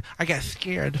Tyson, I got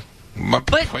scared.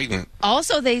 But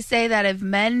also they say that if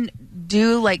men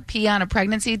do pee on a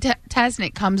pregnancy test and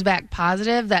it comes back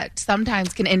positive, that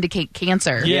sometimes can indicate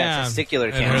cancer. Yeah,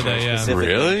 testicular cancer.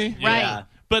 Really? Right. Yeah.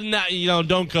 But not,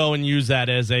 don't go and use that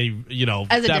as a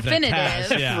as a definitive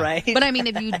test. Yeah. Right. But I mean,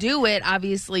 if you do it,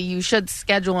 obviously you should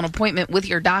schedule an appointment with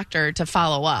your doctor to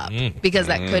follow up because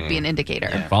that could be an indicator.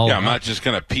 Yeah, I'm not just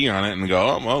going to pee on it and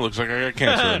go, "Oh, well, looks like I got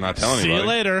cancer." I'm not telling anybody. See you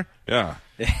later. Yeah.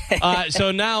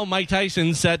 So now Mike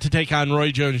Tyson's set to take on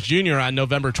Roy Jones Jr. on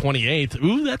November 28th.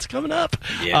 Ooh, that's coming up.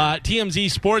 Yeah. TMZ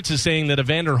Sports is saying that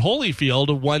Evander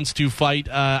Holyfield wants to fight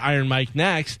Iron Mike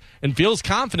next and feels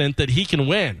confident that he can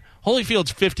win.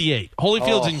 Holyfield's 58.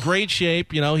 Holyfield's in great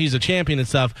shape. He's a champion and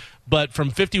stuff. But from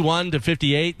 51 to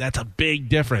 58, that's a big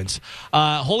difference.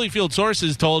 Holyfield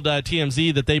sources told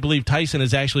TMZ that they believe Tyson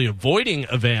is actually avoiding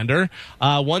Evander.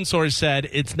 One source said,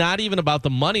 "It's not even about the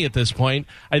money at this point.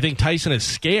 I think Tyson is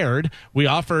scared. We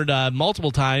offered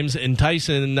multiple times, and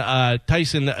Tyson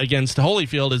against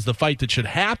Holyfield is the fight that should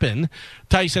happen."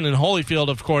 Tyson and Holyfield,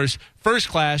 of course, first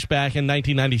clash back in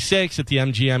 1996 at the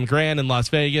MGM Grand in Las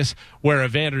Vegas, where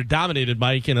Evander dominated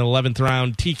Mike in an 11th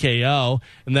round TKO.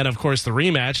 And then, of course, the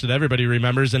rematch that everybody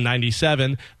remembers in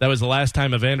 97. That was the last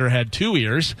time Evander had 2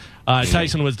 ears.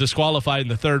 Tyson was disqualified in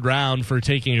the 3rd round for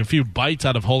taking a few bites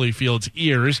out of Holyfield's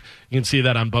ears. You can see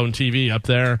that on Bone TV up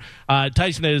there.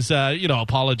 Tyson is,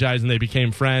 apologized and they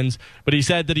became friends. But he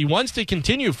said that he wants to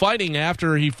continue fighting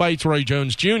after he fights Roy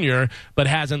Jones Jr., but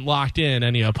hasn't locked in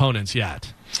any opponents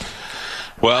yet.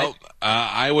 Well,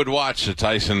 I would watch the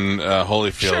Tyson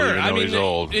Holyfield, sure, even though he's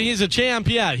old. He's a champ,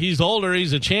 yeah. He's older,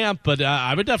 he's a champ, but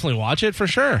I would definitely watch it for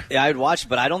sure. Yeah, I'd watch it,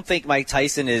 but I don't think Mike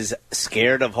Tyson is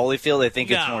scared of Holyfield. I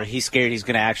think it's more he's scared he's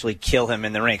going to actually kill him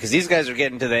in the ring, because these guys are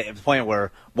getting to the point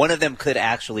where one of them could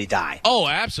actually die. Oh,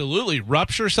 absolutely.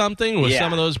 Rupture something with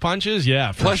some of those punches?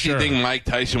 Yeah, for Plus, sure. you think Mike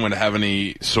Tyson would have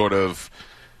any sort of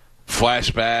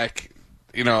flashback?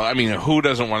 Who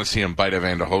doesn't want to see him bite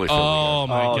Evander Holyfield? Oh,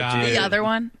 my God. The other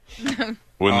one?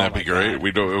 Wouldn't that be great? It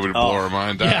would blow our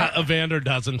mind out. Yeah, Evander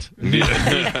doesn't.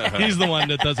 He's the one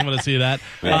that doesn't want to see that.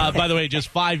 By the way, just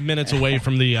 5 minutes away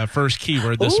from the first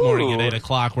keyword this morning at 8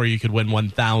 o'clock where you could win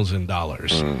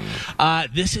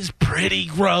 $1,000. This is pretty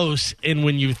gross. And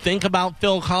when you think about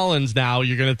Phil Collins now,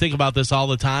 you're going to think about this all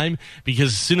the time,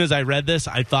 because as soon as I read this,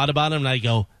 I thought about him and I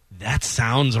go, that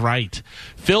sounds right.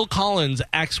 Phil Collins'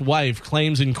 ex-wife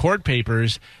claims in court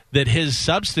papers that his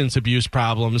substance abuse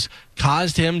problems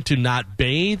caused him to not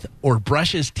bathe or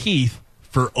brush his teeth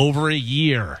for over a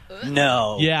year.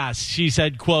 No. Yes, she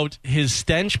said, quote, his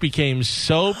stench became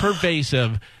so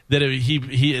pervasive that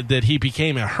he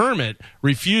became a hermit,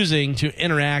 refusing to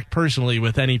interact personally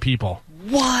with any people.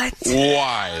 What?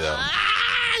 Why, though?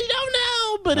 I don't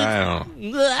know, but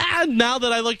now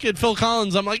that I look at Phil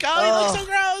Collins, I'm like, he looks so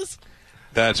gross.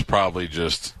 That's probably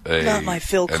just not my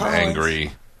Phil Collins.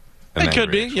 Angry. It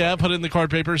could be, yeah. Put it in the court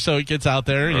papers so it gets out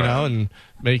there, and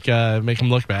make him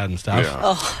look bad and stuff.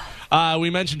 Yeah. We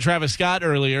mentioned Travis Scott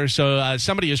earlier, so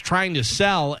somebody is trying to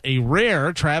sell a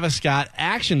rare Travis Scott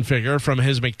action figure from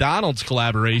his McDonald's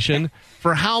collaboration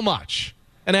for how much?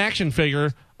 An action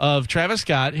figure of Travis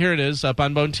Scott. Here it is up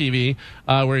on Bone TV,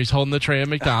 where he's holding the tray of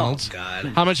McDonald's. Oh, God.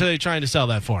 How much are they trying to sell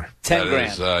that for? 10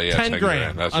 grand. 10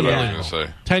 grand. That's what I was going to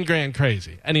say. 10 grand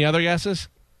crazy. Any other guesses?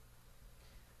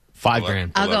 5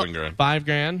 grand. 11 grand. 5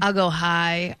 grand? I'll go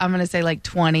high. I'm going to say like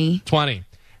 20. 20.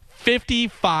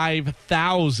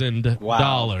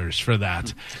 $55,000 for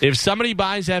that. If somebody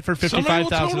buys that for $55,000,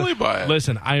 totally buy it.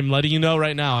 Listen, I'm letting you know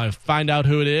right now. I find out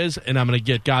who it is, and I'm going to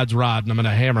get God's rod, and I'm going to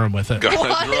hammer him with it. God's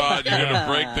rod, you're going to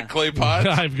break the clay pot?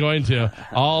 I'm going to.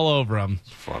 All over him.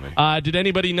 Funny. Did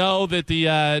anybody know that the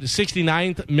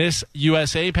 69th Miss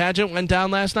USA pageant went down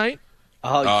last night?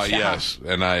 Yes,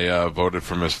 and I voted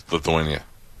for Miss Lithuania.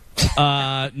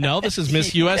 No, this is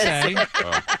Miss USA,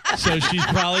 so she's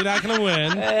probably not going to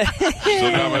win.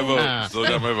 Still got my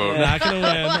vote. Not going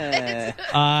to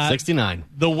win. 69.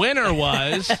 The winner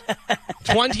was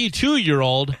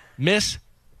 22-year-old Miss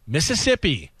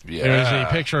Mississippi. Yeah. There's a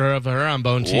picture of her on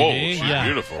Bone TV. Whoa, she's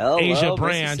beautiful. Hello, Asia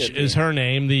Branch is her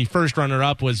name. The first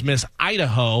runner-up was Miss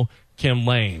Idaho, Kim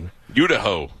Lane.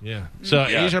 Idaho. Yeah. So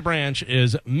Asia Branch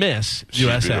is Miss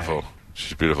USA.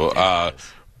 She's beautiful.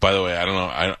 By the way, I don't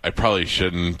know. I probably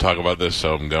shouldn't talk about this,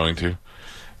 so I'm going to.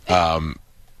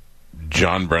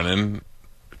 John Brennan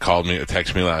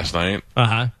texted me last night.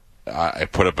 Uh-huh. I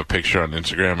put up a picture on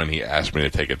Instagram, and he asked me to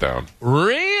take it down.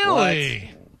 Really?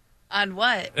 On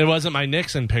what? It wasn't my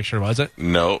Nixon picture, was it?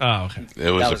 No. Oh, okay. It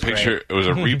was a picture. Great. It was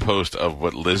a repost of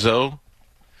what Lizzo.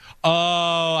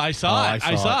 Oh, I saw it.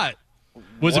 I saw it.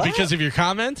 Was it because of your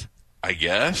comment? I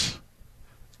guess.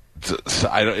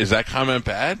 Is that comment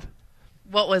bad?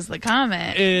 What was the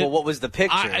comment? What was the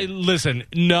picture? Listen,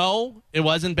 no, it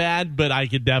wasn't bad, but I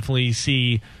could definitely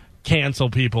see cancel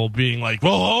people being like,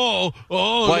 oh.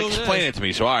 Well, explain it to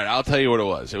me. So, all right, I'll tell you what it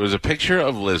was. It was a picture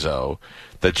of Lizzo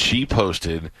that she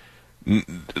posted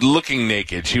looking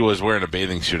naked. She was wearing a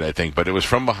bathing suit, I think, but it was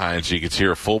from behind, so you could see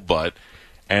her full butt.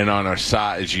 And on her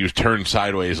side, she was turned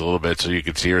sideways a little bit, so you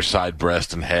could see her side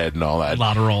breast and head and all that. A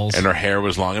lot of rolls. And her hair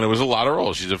was long, and it was a lot of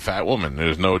rolls. She's a fat woman.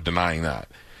 There's no denying that.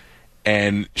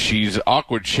 And she's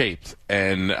awkward shaped,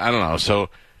 and I don't know. So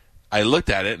I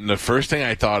looked at it, and the first thing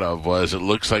I thought of was it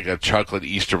looks like a chocolate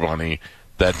Easter bunny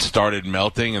that started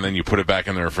melting, and then you put it back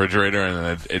in the refrigerator, and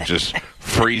then it just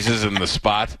freezes in the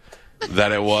spot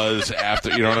that it was after.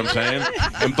 You know what I'm saying?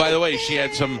 And by the way, she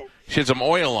had some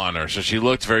oil on her, so she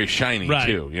looked very shiny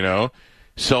too. You know.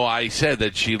 So I said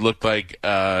that she looked like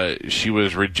she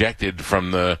was rejected from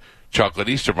the chocolate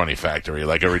Easter bunny factory,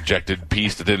 like a rejected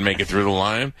piece that didn't make it through the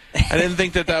line. I didn't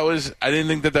think that was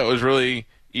really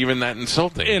even that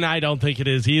insulting. And I don't think it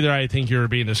is either. I think you're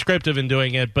being descriptive in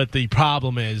doing it, but the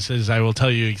problem is I will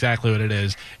tell you exactly what it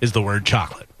is the word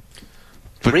chocolate.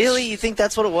 But really? You think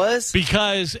that's what it was?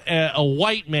 Because a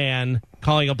white man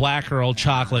calling a black girl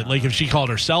chocolate, like if she called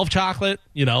herself chocolate,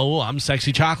 I'm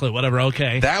sexy chocolate, whatever,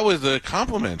 okay. That was the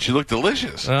compliment. She looked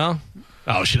delicious. Well,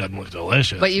 she doesn't look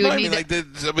delicious. But you would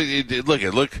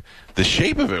look, the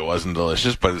shape of it wasn't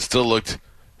delicious, but it still looked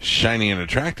shiny and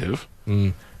attractive.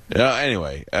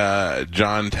 Anyway,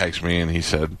 John texted me, and he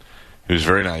said, he was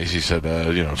very nice. He said,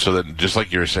 so that just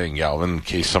like you were saying, Galvin, in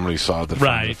case somebody saw the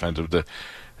offensive, they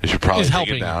should probably take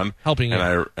it down. Helping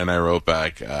and I wrote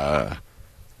back,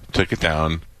 took it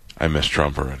down. I miss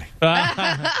Trump already.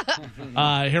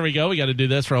 Here we go. We got to do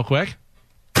this real quick.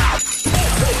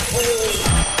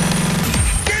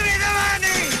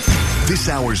 This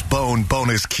hour's Bone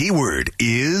bonus keyword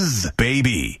is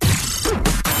baby.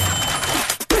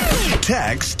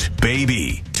 Text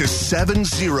baby to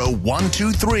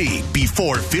 70123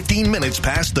 before 15 minutes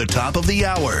past the top of the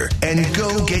hour and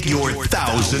go get your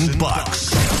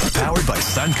 $1,000. Powered by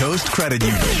Suncoast Credit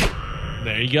Union.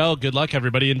 There you go. Good luck,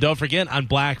 everybody. And don't forget, on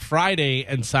Black Friday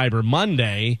and Cyber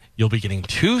Monday, you'll be getting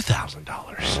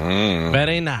 $2,000.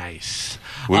 Very nice.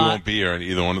 We won't be here on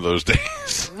either one of those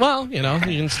days. Well, you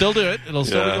can still do it. It'll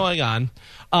still be going on.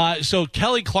 So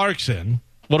Kelly Clarkson,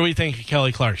 what do we think of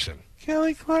Kelly Clarkson?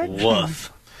 Kelly Clarkson.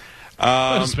 Woof.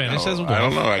 Spanish says woof. I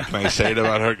don't know. Can I say it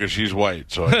about her because she's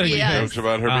white? So I make jokes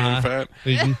about her being fat.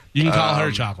 You can call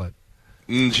her chocolate.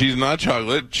 She's not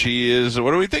chocolate. She is.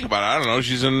 What do we think about it? I don't know.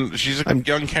 She's a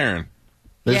young Karen.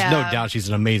 There's no doubt she's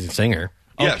an amazing singer.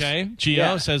 Yes. Okay.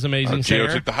 Gio says amazing singer.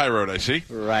 Gio took the high road, I see.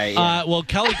 Right. Well,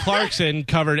 Kelly Clarkson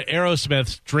covered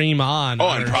Aerosmith's Dream On.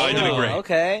 And probably did it great.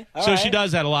 Okay. So she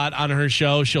does that a lot on her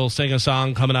show. She'll sing a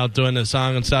song, coming out doing the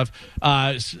song and stuff.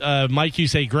 Mike, you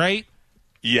say great?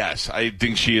 Yes, I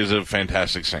think she is a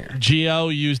fantastic singer.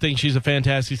 Gio, you think she's a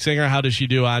fantastic singer? How does she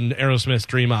do on Aerosmith's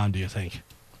Dream On, do you think?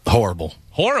 Horrible.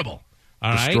 All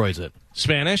right. Destroys it.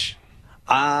 Spanish?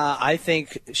 I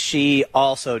think she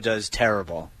also does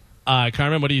terrible.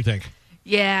 Carmen, what do you think?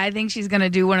 Yeah, I think she's going to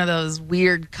do one of those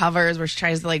weird covers where she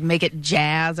tries to like make it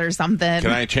jazz or something. Can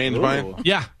I change mine?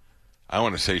 Yeah. I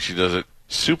want to say she does it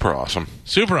super awesome.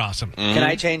 Super awesome. Mm-hmm. Can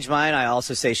I change mine? I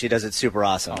also say she does it super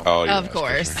awesome. Oh, yeah. Of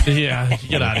course. Yeah,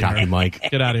 get out of Copy, here. Mike.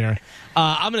 Get out of here.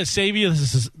 I'm going to save you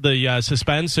the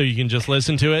suspense so you can just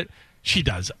listen to it. She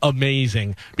does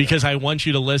amazing because I want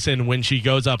you to listen when she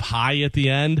goes up high at the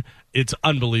end. It's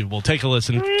unbelievable. Take a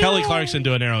listen. Kelly Clarkson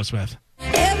doing Aerosmith.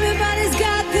 Everybody's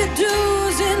got the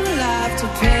dues in life to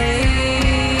pay.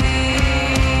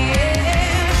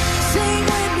 Sing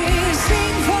with me,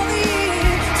 sing for the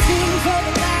year, sing for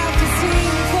the laughter,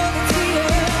 sing for the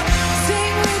tears.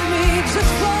 Sing with me,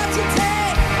 just for today.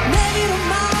 Maybe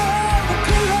tomorrow the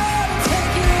good Lord will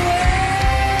take you away.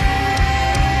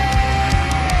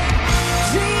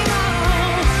 Dream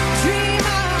on, dream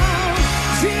on,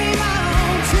 dream on,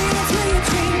 dream until your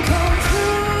dream comes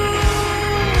true.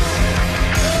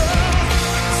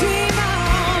 Dream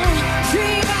on,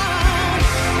 dream on,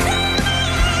 dream on,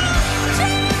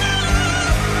 dream on,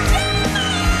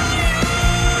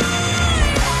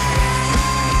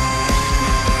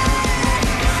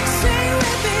 sing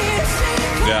with me,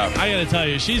 sing. Yeah. I got to tell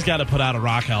you, she's got to put out a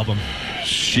rock album.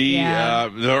 She,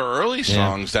 the early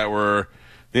songs that were,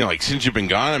 like Since You've Been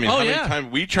Gone. I mean, how many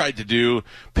times we tried to do,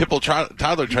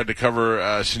 Toddler tried to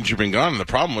cover Since You've Been Gone, and the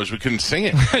problem was we couldn't sing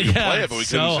it. We could play it, but we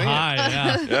couldn't sing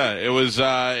it. Yeah, it was,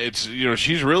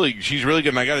 she's really good,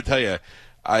 and I got to tell you,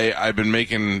 I've been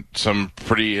making some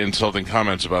pretty insulting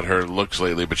comments about her looks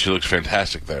lately, but she looks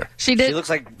fantastic there. She did. She looks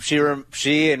like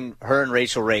she and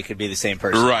Rachel Ray could be the same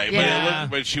person. Right,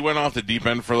 but she went off the deep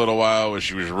end for a little while where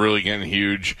she was really getting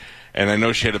huge. And I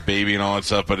know she had a baby and all that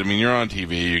stuff, but I mean, you're on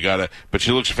TV, you gotta. But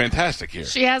she looks fantastic here.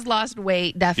 She has lost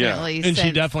weight, definitely. Yeah. And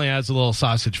she definitely has the little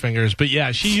sausage fingers. But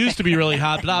yeah, she used to be really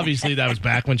hot, but obviously that was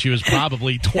back when she was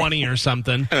probably 20 or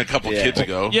something. And a couple kids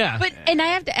ago. Yeah. But and I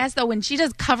have to ask though, when she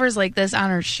does covers like this on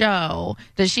her show,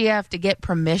 does she have to get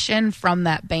permission from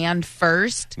that band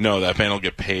first? No, that band will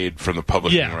get paid from the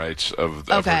publishing rights of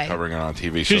her covering it on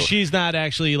TV. Because So she's not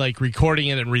actually like recording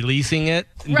it and releasing it,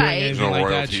 and doing anything No like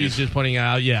royalties. that. She's just putting it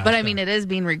out. Yeah. But I mean, it is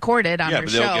being recorded on her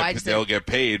but show. they'll get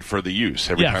paid for the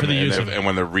use every time. for the use of it. And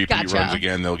when the repeat Gotcha. runs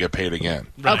again, they'll get paid again.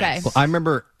 Okay. Well, I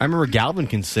remember Galvin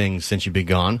can sing Since You've Been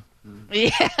Gone. Yeah.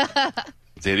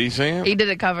 Did he sing it? He did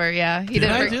a cover, yeah. He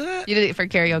Did I it for, do that? You did it for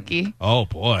karaoke. Oh,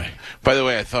 boy. By the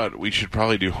way, I thought we should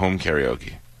probably do home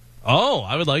karaoke. Oh,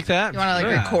 I would like that. You want to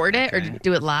record it or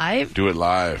do it live? Do it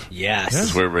live. Yes. This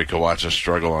is where everybody can watch us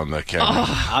struggle on the camera.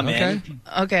 Oh, I'm in.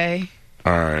 Okay.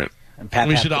 All right.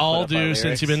 We should all do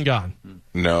Since You've Been Gone.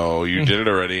 No, you did it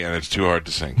already, and it's too hard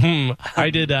to sing. I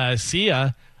did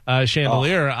Sia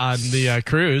Chandelier on the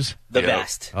cruise. The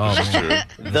best. Oh, man.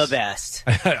 The best.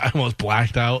 I almost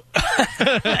blacked out.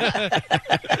 I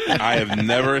have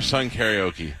never sung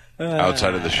karaoke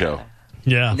outside of the show.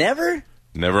 Yeah. Never?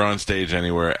 Never on stage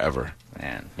anywhere ever.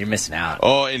 Man, you're missing out.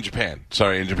 Oh, in Japan.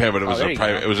 Sorry, in Japan, but it was there a you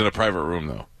private. go. It was in a private room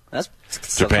though. That's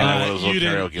Japan had one of those you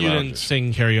little karaoke didn't lounges.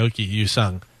 sing karaoke. You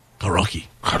sung karaoke.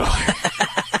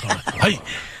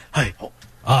 Hey.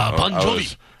 Bon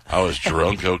Jovi. I was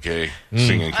drunk, okay,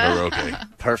 singing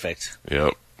karaoke. Perfect.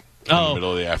 Yep. In the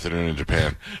middle of the afternoon in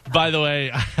Japan. By the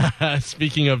way,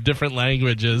 speaking of different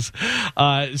languages,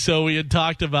 so we had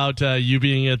talked about you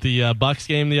being at the Bucks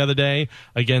game the other day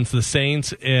against the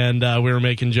Saints, and we were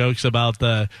making jokes about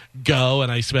the go,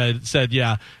 and I said,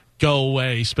 yeah, go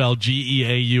away, spelled Geaux.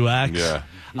 Yeah.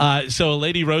 So a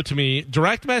lady wrote to me,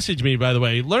 direct message me, by the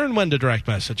way. Learn when to direct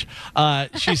message.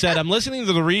 She said, I'm listening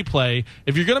to the replay.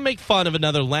 If you're going to make fun of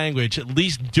another language, at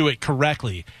least do it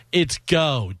correctly. It's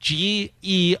go, Geaux.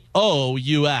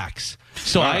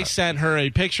 So I sent her a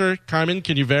picture. Carmen,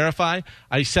 can you verify?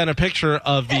 I sent a picture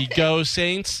of the Go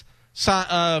Saints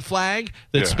flag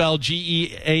that's spelled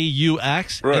Geaux.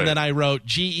 Right. And then I wrote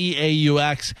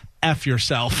Geaux, F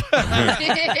yourself. Oh,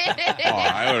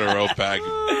 I would have wrote back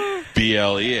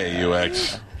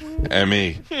BLEAUX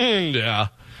ME. Yeah.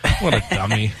 What a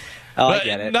dummy. I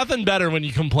get it. Nothing better when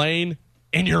you complain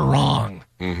and you're wrong.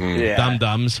 Yeah.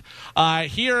 Dum-dums.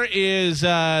 Here is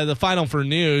the final for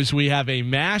news. We have a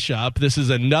mashup. This is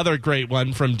another great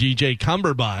one from DJ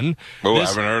Cumberbun. Oh, I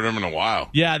haven't heard him in a while.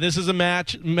 Yeah, this is a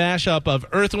mashup of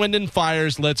Earth, Wind, and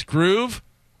Fire's Let's Groove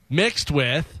mixed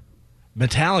with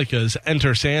Metallica's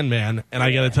Enter Sandman. And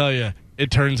I got to tell you, it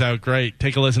turns out great.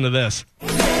 Take a listen to this.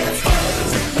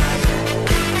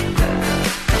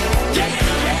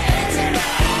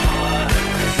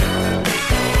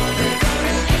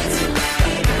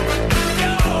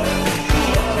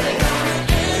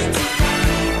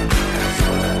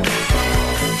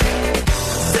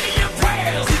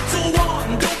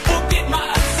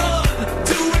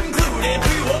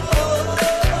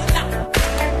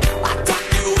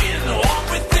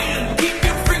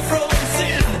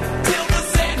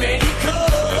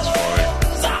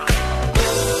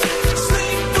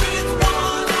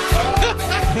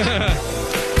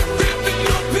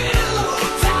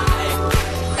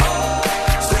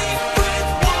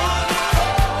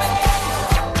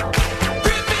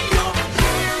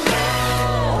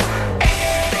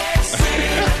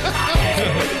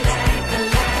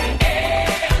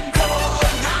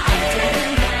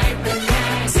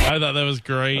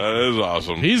 great. That is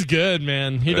awesome. He's good,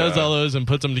 man. He does all those and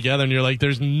puts them together, and you're like,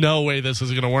 there's no way this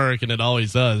is going to work, and it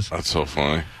always does. That's so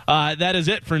funny. That is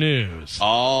it for news.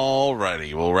 All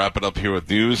righty. We'll wrap it up here with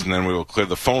news, and then we will clear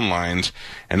the phone lines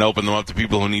and open them up to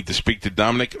people who need to speak to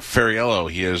Dominic Ferriello.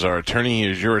 He is our attorney. He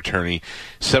is your attorney.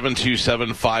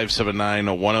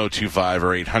 727-579-1025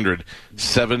 or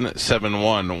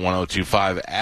 800-771-1025.